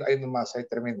 Ahí nomás, ahí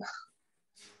termina.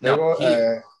 No,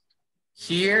 Luego,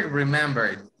 here,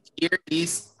 remember, here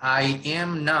is I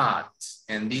am not,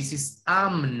 and this is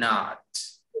I'm not.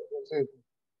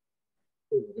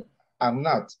 I'm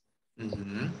not.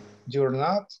 Mm-hmm. You're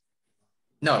not.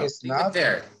 No, it's leave not. it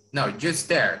there. No, just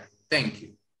there. Thank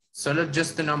you. Solo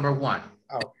just the number one.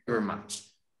 Oh. Thank you very much.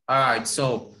 All right,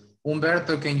 so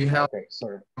Humberto, can you help? Okay,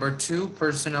 sorry. Number two,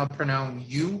 personal pronoun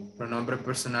you, pronombre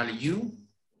personal you.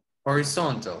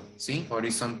 Horizontal, see?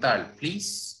 Horizontal,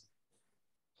 please.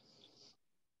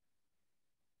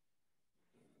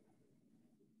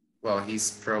 Well, he's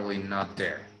probably not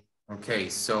there. Okay,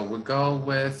 so we go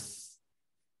with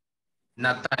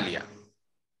Natalia.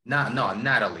 No,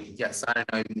 Natalie. Yes, I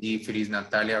don't know if it is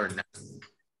Natalia or not.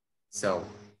 So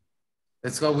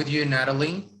let's go with you,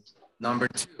 Natalie. Number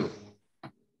two.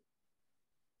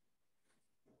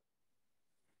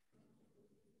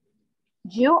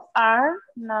 You are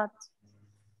not.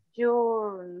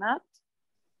 You're not.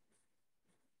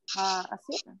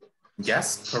 Así.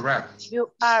 Yes, correct.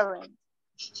 You aren't.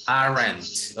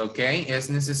 Aren't, ok. Es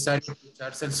necesario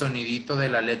escucharse el sonidito de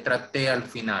la letra T al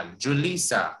final.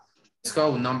 Julissa, let's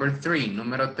go. Number three,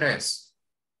 número tres.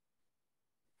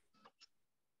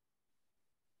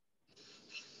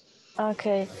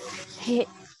 Okay. He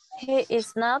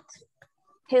is not.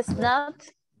 He's not.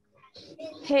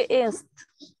 He is.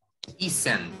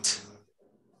 Isn't.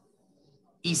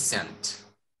 Isn't.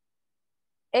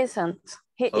 Isn't.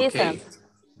 He Okay. isn't.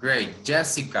 Great.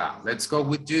 Jessica, let's go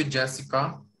with you,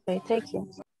 Jessica. Okay, thank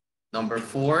you. Number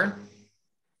four.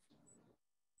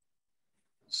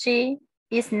 She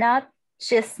is not.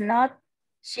 She's not.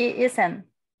 She isn't.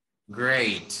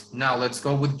 Great. Now let's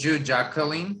go with you,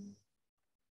 Jacqueline.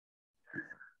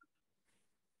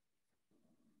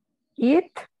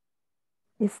 It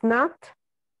is not.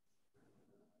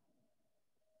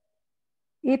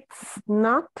 It's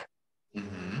not.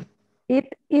 Mm-hmm. It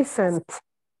isn't.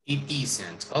 It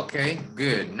isn't. Okay,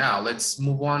 good. Now let's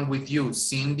move on with you,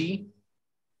 Cindy.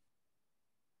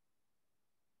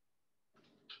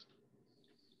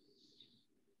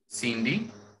 Cindy.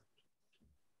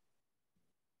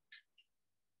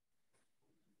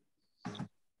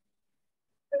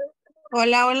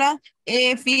 Hola, hola.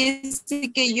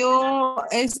 Fíjense que yo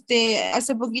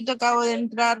hace poquito acabo de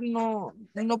entrar, no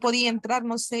podía entrar,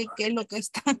 no sé qué es lo que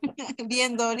están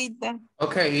viendo ahorita.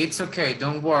 Okay, it's okay,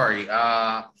 don't worry.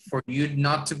 For you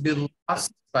not to be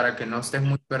lost, para que no estés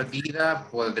muy perdida,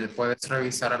 puedes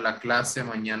revisar a la clase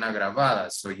mañana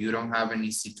grabada, so you don't have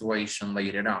any situation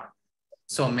later on.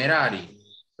 So Merari,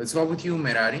 let's go with you,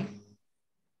 Merari.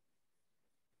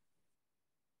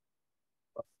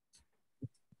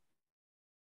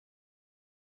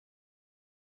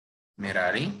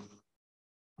 Merari.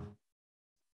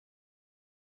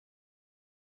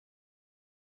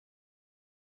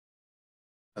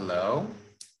 Hello.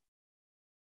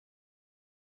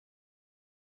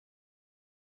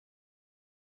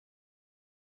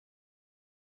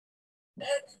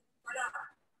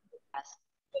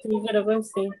 Sí, creo que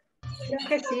sí. Creo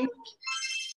que sí.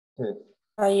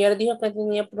 Ayer dijo que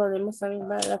tenía problemas también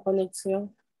para la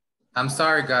conexión. I'm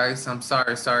sorry, guys. I'm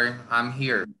sorry. I'm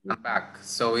here. I'm back.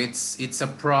 So it's a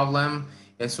problem.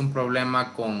 Es un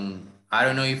problema con, I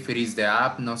don't know if it is the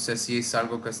app. No sé si es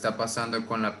algo que está pasando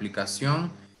con la aplicación,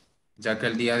 ya que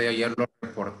el día de ayer lo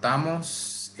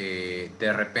reportamos.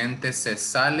 De repente se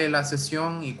sale la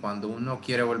sesión y cuando uno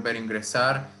quiere volver a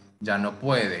ingresar, ya no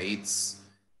puede. Es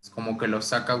como que lo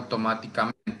saca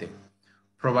automáticamente.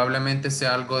 Probablemente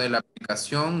sea algo de la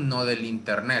aplicación, no del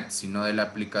internet, sino de la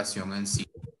aplicación en sí.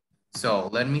 So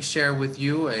let me share with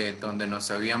you donde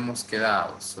nos habíamos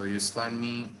quedado. So just let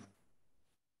me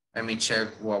check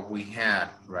what we had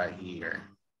right here.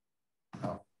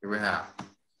 Oh, here we have.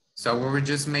 So we were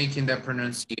just making the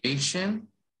pronunciation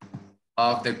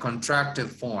of the contracted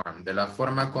form, de la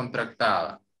forma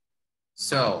contractada.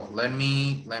 So let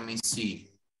me see.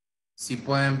 Si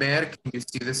pueden ver, can you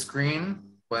see the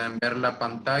screen? ¿Pueden ver la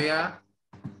pantalla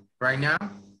right now?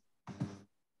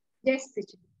 Yes,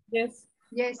 teacher. Yes.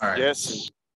 Yes. All right. Yes.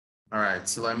 All right,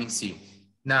 so let me see.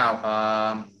 Now,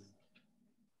 I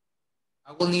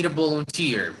will need a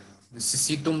volunteer.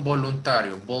 Necesito un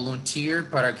voluntario, volunteer,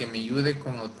 para que me ayude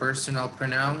con el personal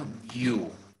pronoun you.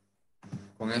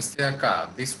 Con este de acá,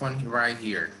 this one right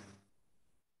here.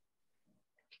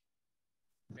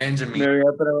 Benjamin.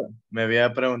 Me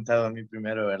había preguntado a mí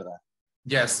primero, ¿verdad?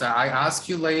 Yes, I ask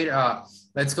you later.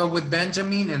 Let's go with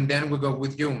Benjamin and then we go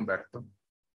with you, Humberto.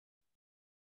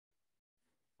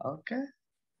 Okay.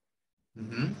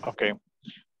 Okay.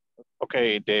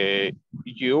 Okay,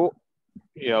 you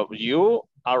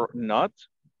are not,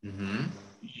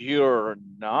 you're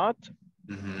not,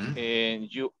 and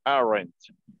you aren't.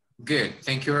 Good,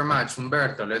 thank you very much,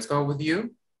 Humberto. Let's go with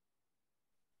you.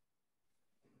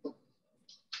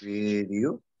 With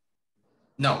you?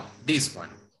 No, this one.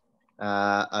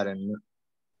 I don't know.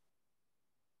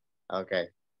 Okay,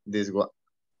 this one.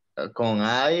 ¿Con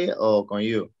I o con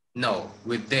you? No,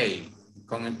 with they.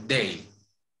 Con they.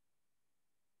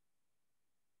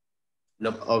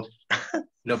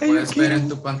 ¿Lo puedes ver en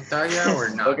tu pantalla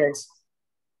or not? Okay.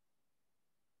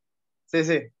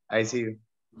 Sí, I see you.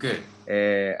 Good.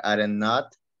 Are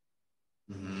not.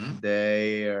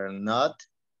 They are not.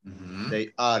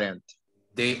 They aren't.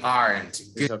 They aren't.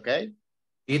 Good. It's okay?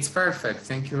 It's perfect.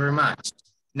 Thank you very much.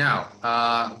 Now,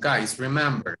 guys,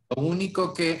 remember, lo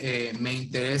único que me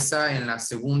interesa en la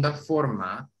segunda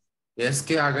forma es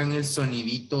que hagan el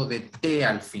sonidito de T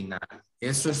al final.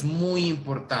 Eso es muy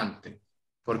importante.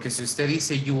 Porque si usted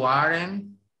dice you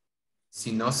aren't,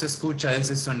 si no se escucha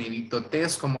ese sonidito T,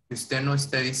 es como que usted no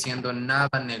esté diciendo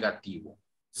nada negativo.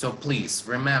 So please,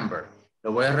 remember,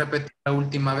 lo voy a repetir la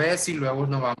última vez y luego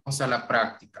nos vamos a la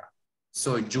práctica.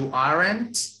 So you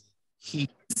aren't, he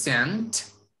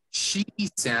isn't, she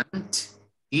isn't,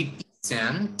 it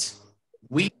isn't,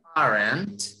 we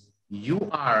aren't, you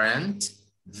aren't,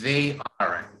 they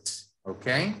aren't.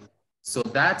 Okay? So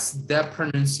that's the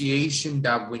pronunciation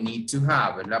that we need to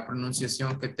have. Es la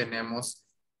pronunciación que debemos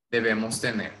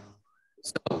tener.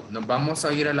 So, nos vamos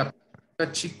a ir a la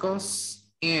práctica, chicos.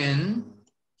 And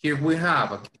here we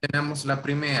have, aquí tenemos la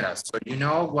primera. So you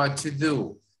know what to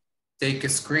do. Take a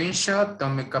screenshot,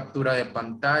 tome captura de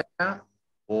pantalla,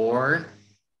 or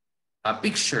a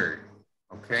picture,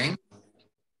 okay?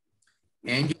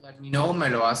 And you let me know, me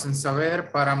lo hacen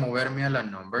saber para moverme a la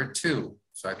number 2.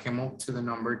 So I can move to the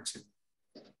number 2.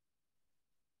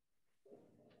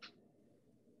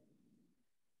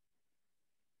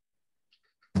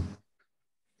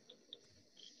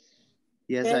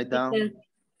 Yes, I done.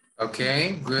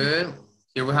 Okay, good.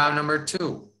 Here we have number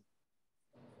 2.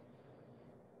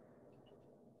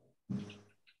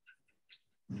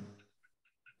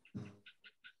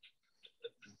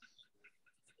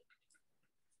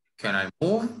 Can I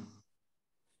move?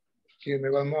 Give me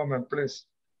one moment, please.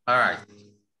 All right.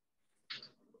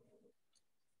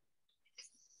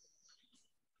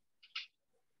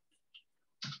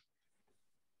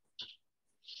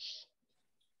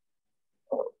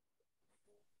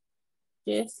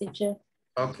 Yes, teacher.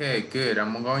 Okay, good.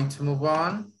 I'm going to move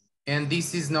on. And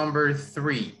this is number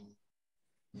 3.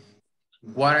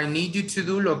 What I need you to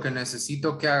do, lo que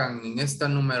necesito que hagan en esta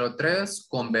número 3,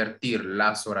 convertir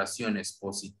las oraciones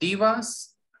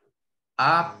positivas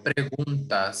a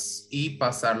preguntas y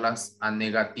pasarlas a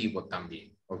negativo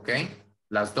también, ¿ok?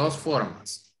 Las dos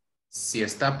formas. Si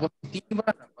está positiva,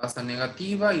 la pasa a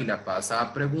negativa y la pasa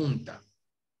a pregunta.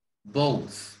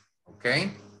 Both, ¿ok?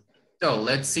 So,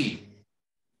 let's see.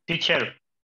 Teacher,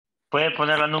 ¿puede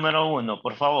poner la número 1,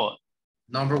 por favor?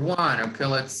 Number 1, okay,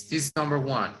 this is number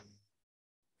 1.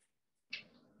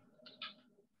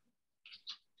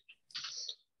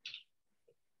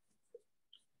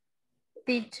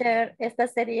 Teacher, ¿esta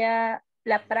sería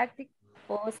la práctica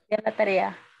o sería la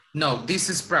tarea? No, this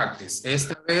is practice.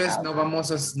 Esta vez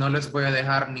no les voy a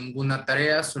dejar ninguna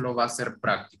tarea, solo va a ser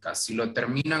práctica. Si lo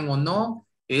terminan o no,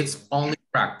 it's only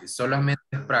practice,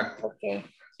 solamente práctica. Okay.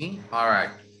 ¿Sí? All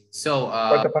right. So,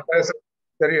 ¿cuántas pantallas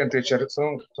serían, teacher?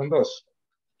 Son 2.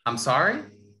 I'm sorry?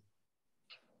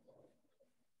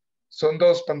 ¿Son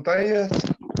 2 pantallas?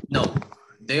 No,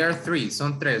 they are 3.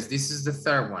 Son 3. This is the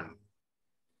third one.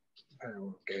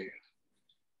 Okay.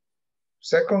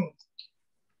 Second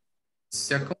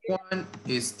one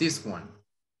is this one.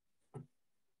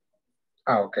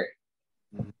 Okay.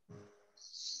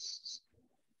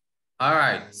 All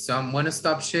right, so I'm gonna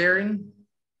stop sharing.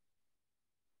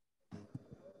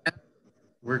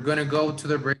 We're gonna go to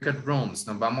the breakout rooms.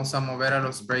 Nos vamos a mover a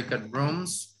los breakout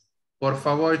rooms. Por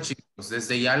favor, chicos,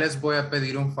 desde ya les voy a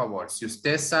pedir un favor. Si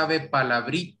usted sabe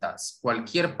palabritas,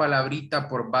 cualquier palabrita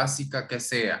por básica que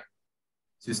sea,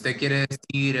 si usted quiere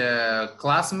decir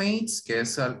classmates, que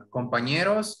es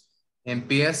compañeros,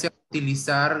 empiece a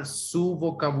utilizar su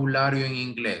vocabulario en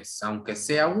inglés, aunque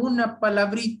sea una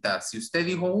palabrita. Si usted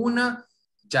dijo una,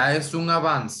 ya es un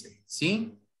avance,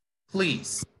 ¿sí?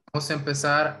 Please, vamos a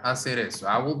empezar a hacer eso.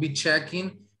 I will be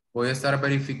checking. Voy a estar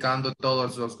verificando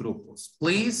todos los grupos.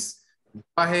 Please, go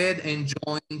ahead and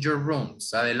join your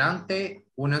rooms. Adelante,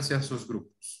 únanse a sus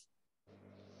grupos.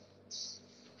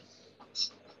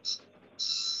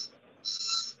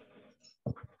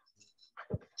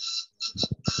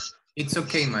 It's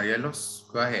okay, Marielos.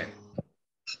 Go ahead.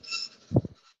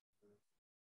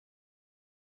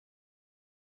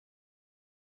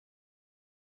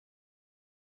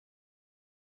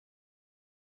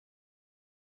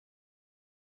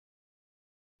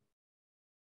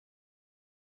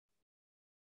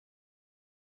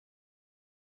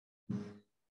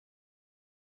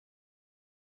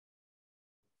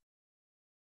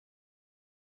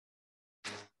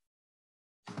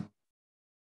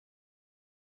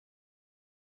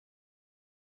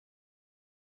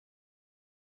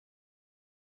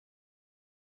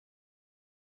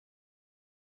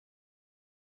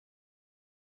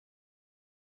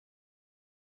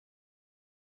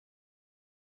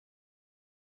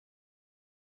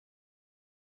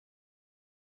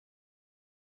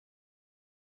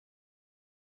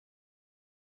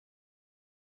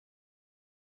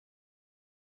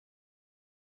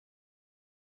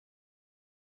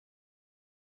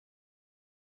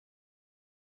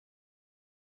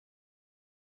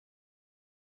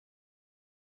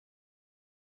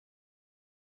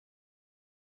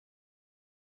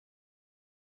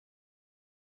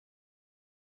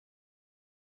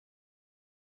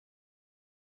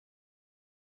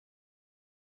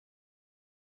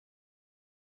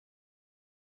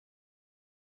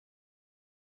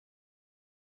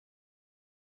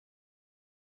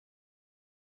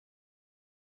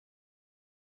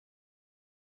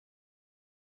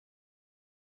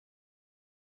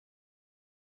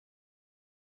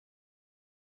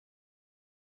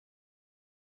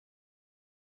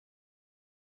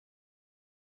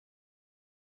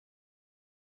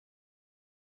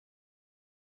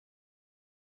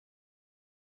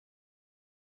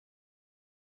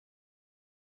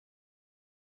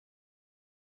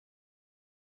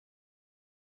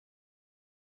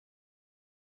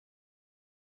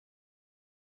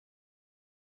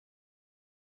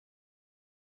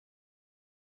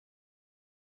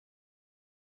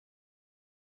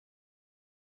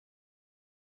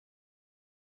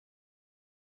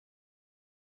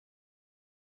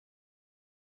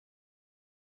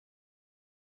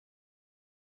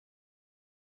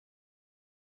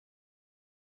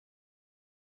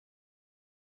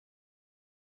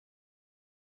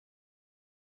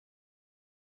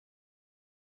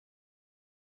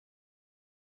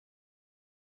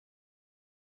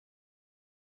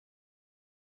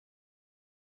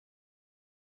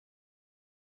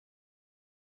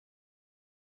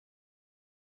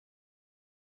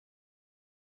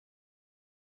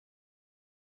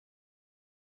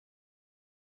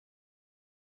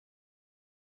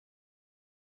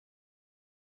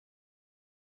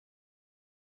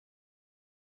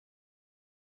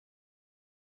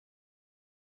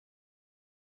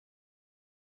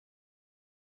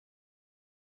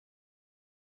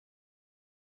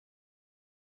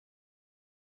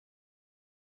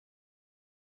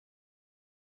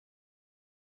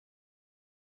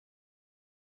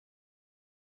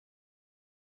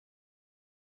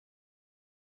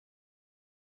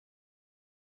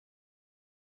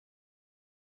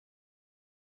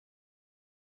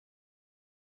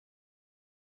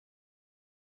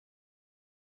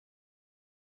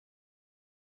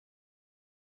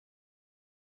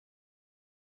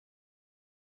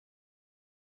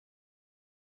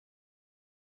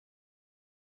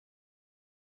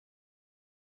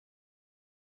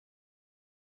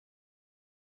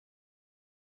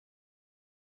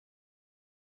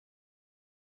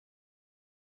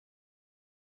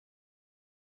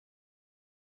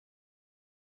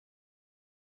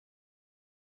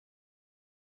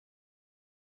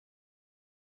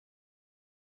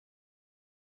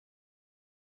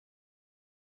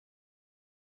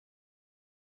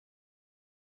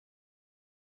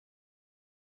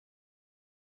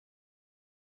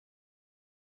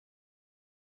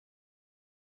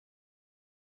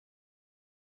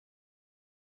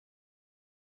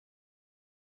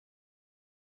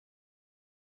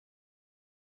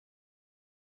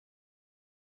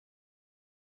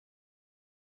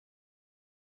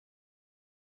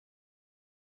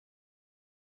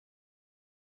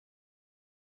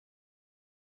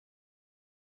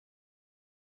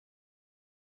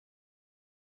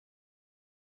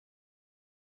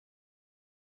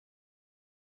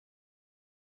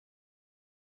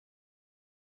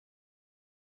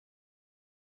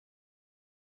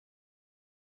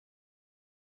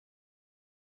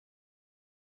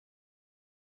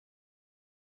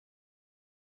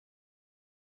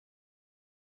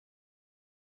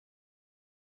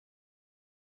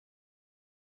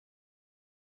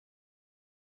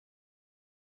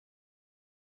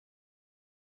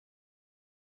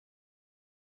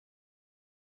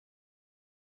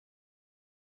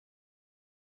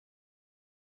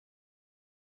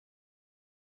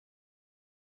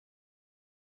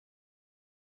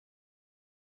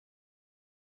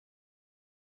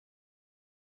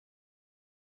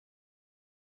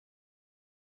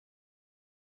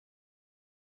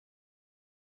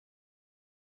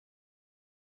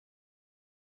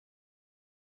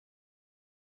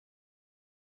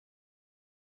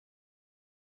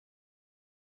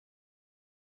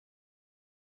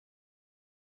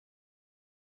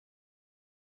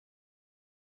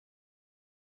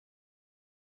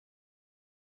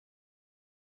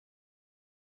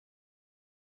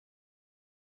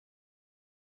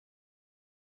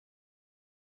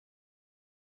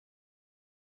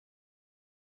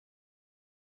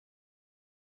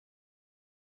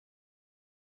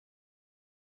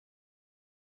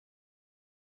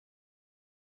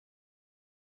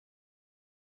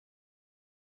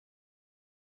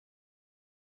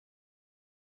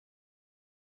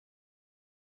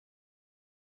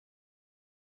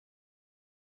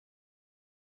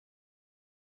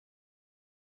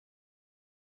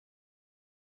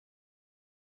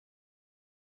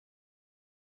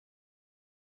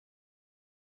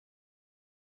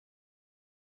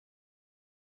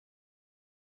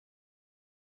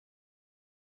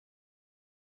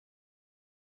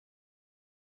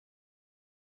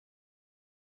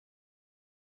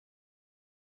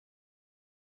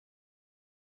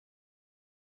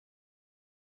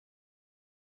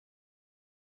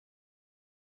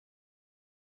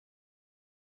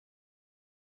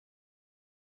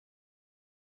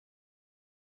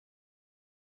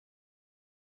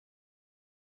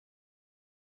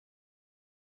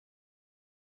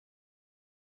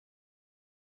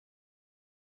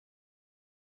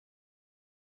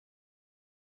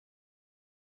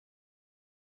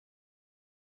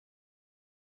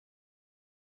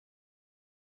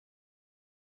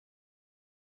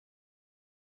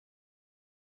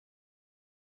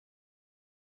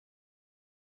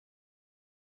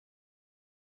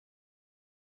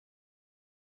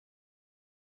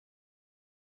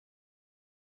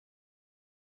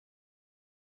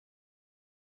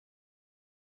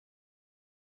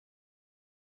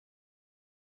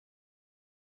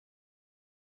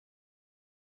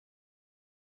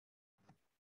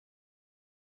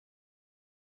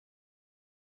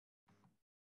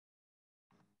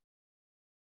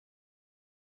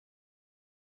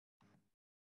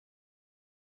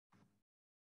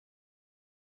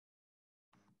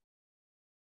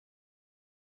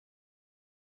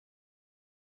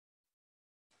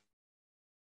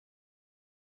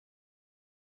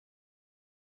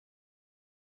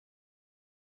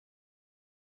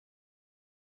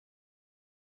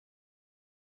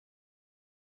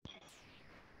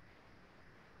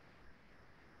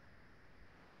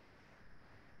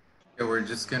 we're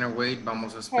just gonna wait.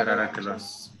 Vamos a esperar a que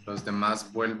los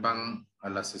demás vuelvan a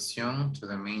la sesión, to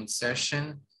the main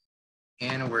session,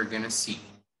 and we're gonna see.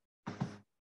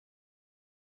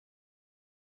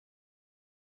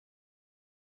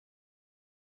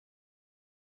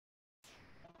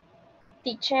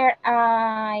 Teacher,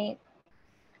 I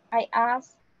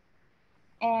asked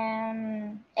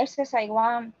exercise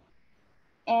 1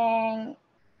 and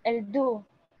el do.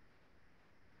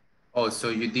 Oh, so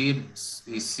you did,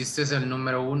 hiciste el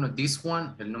número 1, this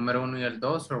one, el número 1 y el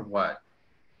 2, or what?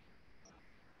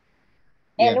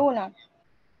 El 1.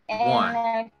 One. En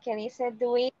el que dice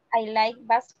do it, I like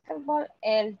basketball,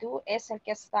 el do es el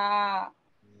que está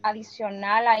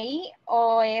adicional ahí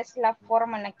o es la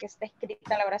forma en la que está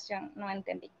escrita la oración, no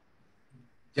entendí.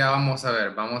 Ya vamos a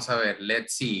ver,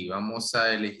 let's see, vamos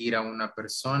a elegir a una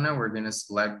persona, we're going to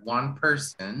select one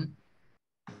person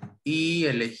y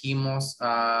elegimos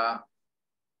a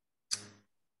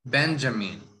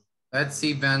Benjamin. Let's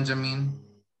see, Benjamin.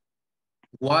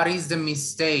 What is the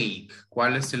mistake?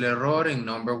 ¿Cuál es el error en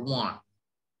number 1?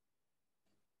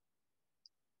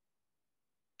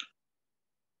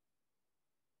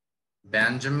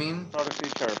 Benjamin. Sorry,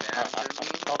 teacher.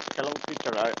 Hello,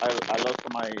 teacher. I lost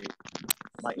my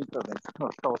internet.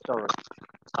 So sorry.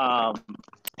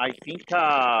 I think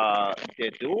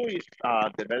the do is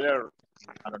the better.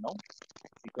 I don't know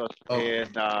because okay,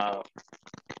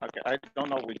 I don't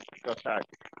know which because I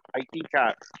think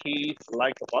he's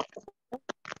like a basketball.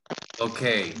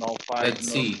 Okay, no, let's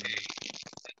see.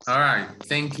 All right,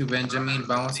 thank you, Benjamin.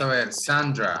 Vamos a ver,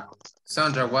 Sandra.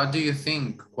 Sandra, what do you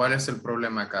think? ¿Cuál es el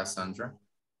problema acá, Sandra?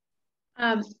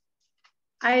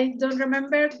 I don't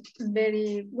remember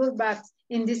very good, but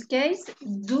in this case,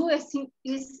 do is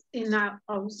in an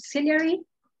auxiliary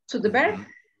to the verb.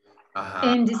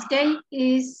 In this case,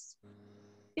 is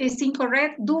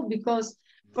incorrect do because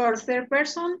for third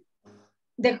person,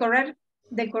 the correct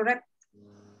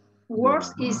word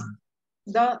is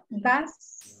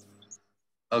das.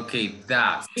 Okay,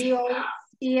 das.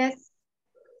 D-O-E-S.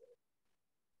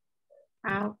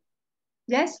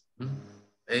 Yes.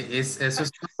 ¿Eso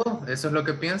es todo? ¿Eso es lo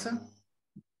que piensa?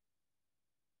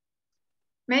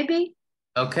 Maybe.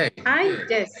 Okay.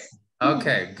 Yes.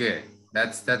 Okay, good.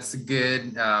 That's a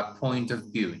good point of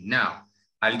view. Now,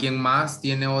 ¿alguien más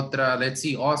tiene otra? Let's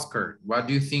see, Oscar. What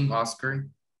do you think, Oscar?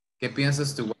 ¿Qué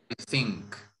piensas tú? What do you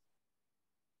think?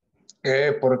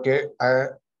 Porque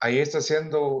ahí está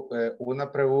haciendo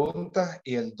una pregunta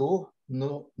y el do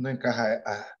no encaja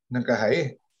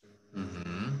ahí.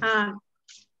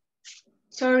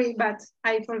 Sorry, but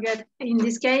I forget. In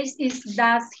this case,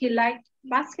 does he like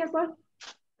basketball?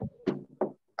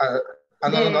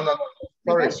 No.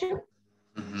 Sorry.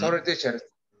 Sorry, teacher.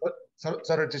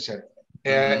 Sorry, teacher.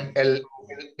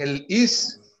 El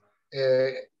is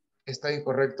está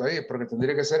incorrecto ahí porque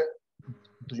tendría que ser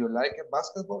do you like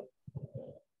basketball?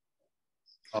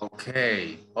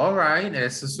 Okay, all right,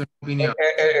 esa es su opinión.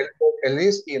 El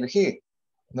is y el he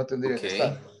no tendría que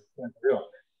estar.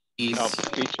 No,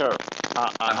 teacher,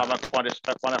 I have one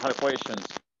of the questions.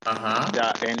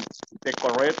 And the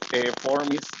correct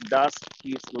form is does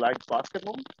he like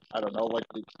basketball? I don't know what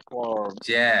the form.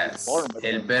 Yes,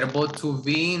 el verbo to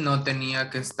be no tenía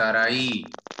que estar ahí.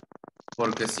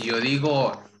 Porque si yo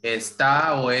digo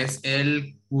está o es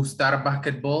el gustar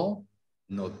basketball,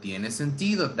 no tiene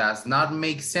sentido. Does not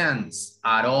make sense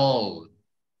at all.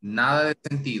 Nada de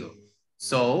sentido.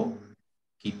 So,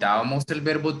 quitábamos el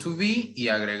verbo to be y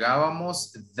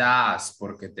agregábamos does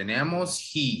porque tenemos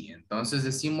he. Entonces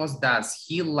decimos, does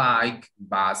he like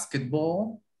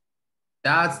basketball?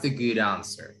 That's the good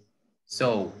answer.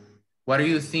 So, what do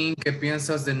you think? ¿Qué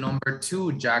piensas de number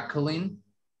 2, Jacqueline?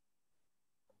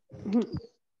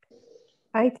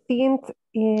 I think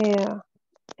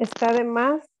está de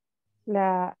más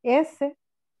la S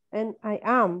and I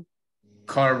am.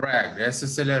 Correct. Ese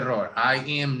es el error. I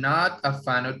am not a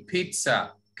fan of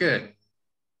pizza. Good.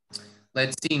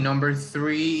 Let's see. Number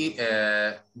 3,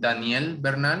 Daniel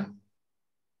Bernal.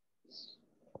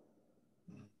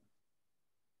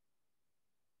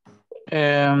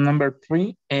 Number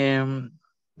 3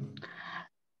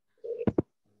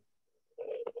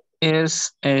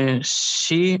 is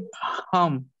she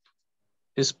home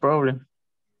is problem.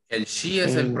 El she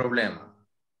es el problema.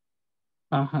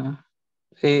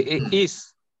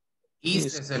 Is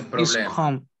es el problema.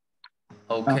 Home.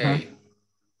 Okay.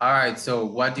 All right. So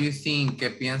what do you think? ¿Qué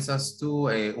piensas tú,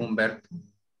 Humberto?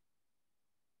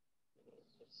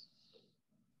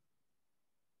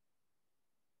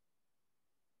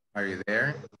 Are you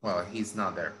there? Well, he's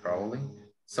not there probably.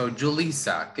 So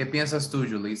Julissa, ¿qué piensas tú,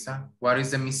 Julissa? What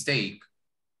is the mistake?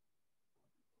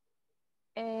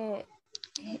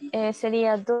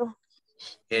 sería do.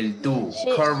 El do,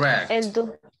 She, correct. el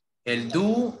do. El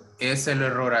do es el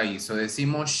error ahí. So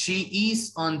decimos, she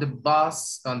is on the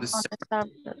bus, on the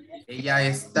service. Ella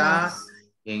está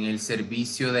en el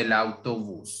servicio del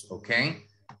autobús, ¿ok?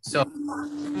 So,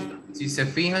 si se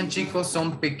fijan, chicos,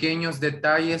 son pequeños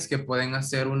detalles que pueden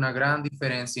hacer una gran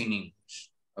diferencia en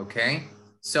English, ¿ok?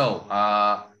 So,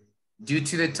 due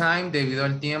to the time, debido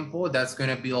al tiempo, that's going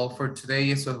to be all for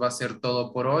today. Eso va a ser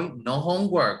todo por hoy. No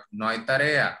homework, no hay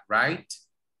tarea, right?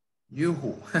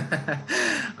 Yuhu.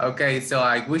 Okay, so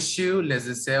I wish you, les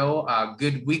deseo a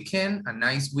good weekend, a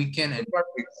nice weekend, and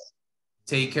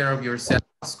take care of yourselves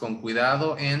con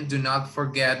cuidado, and do not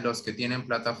forget, los que tienen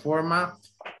plataforma,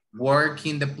 work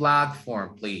in the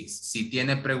platform, please. Si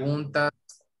tiene preguntas,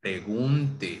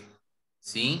 pregunte,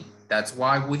 ¿sí? That's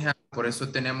why we have, por eso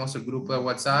tenemos el grupo de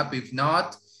WhatsApp. If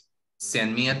not,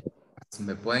 send me a text.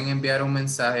 Me pueden enviar un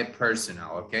mensaje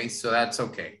personal, okay? So that's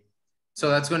okay. So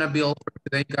that's going to be all for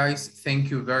today, guys. Thank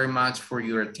you very much for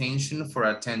your attention, for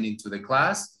attending to the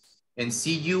class, and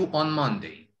see you on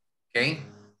Monday, okay?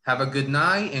 Have a good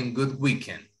night and good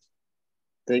weekend.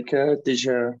 Take care,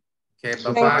 teacher. Okay,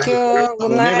 bye-bye. Thank you.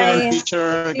 Good night.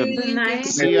 Teacher. Good night.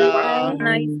 See ya.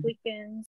 Nice weekend.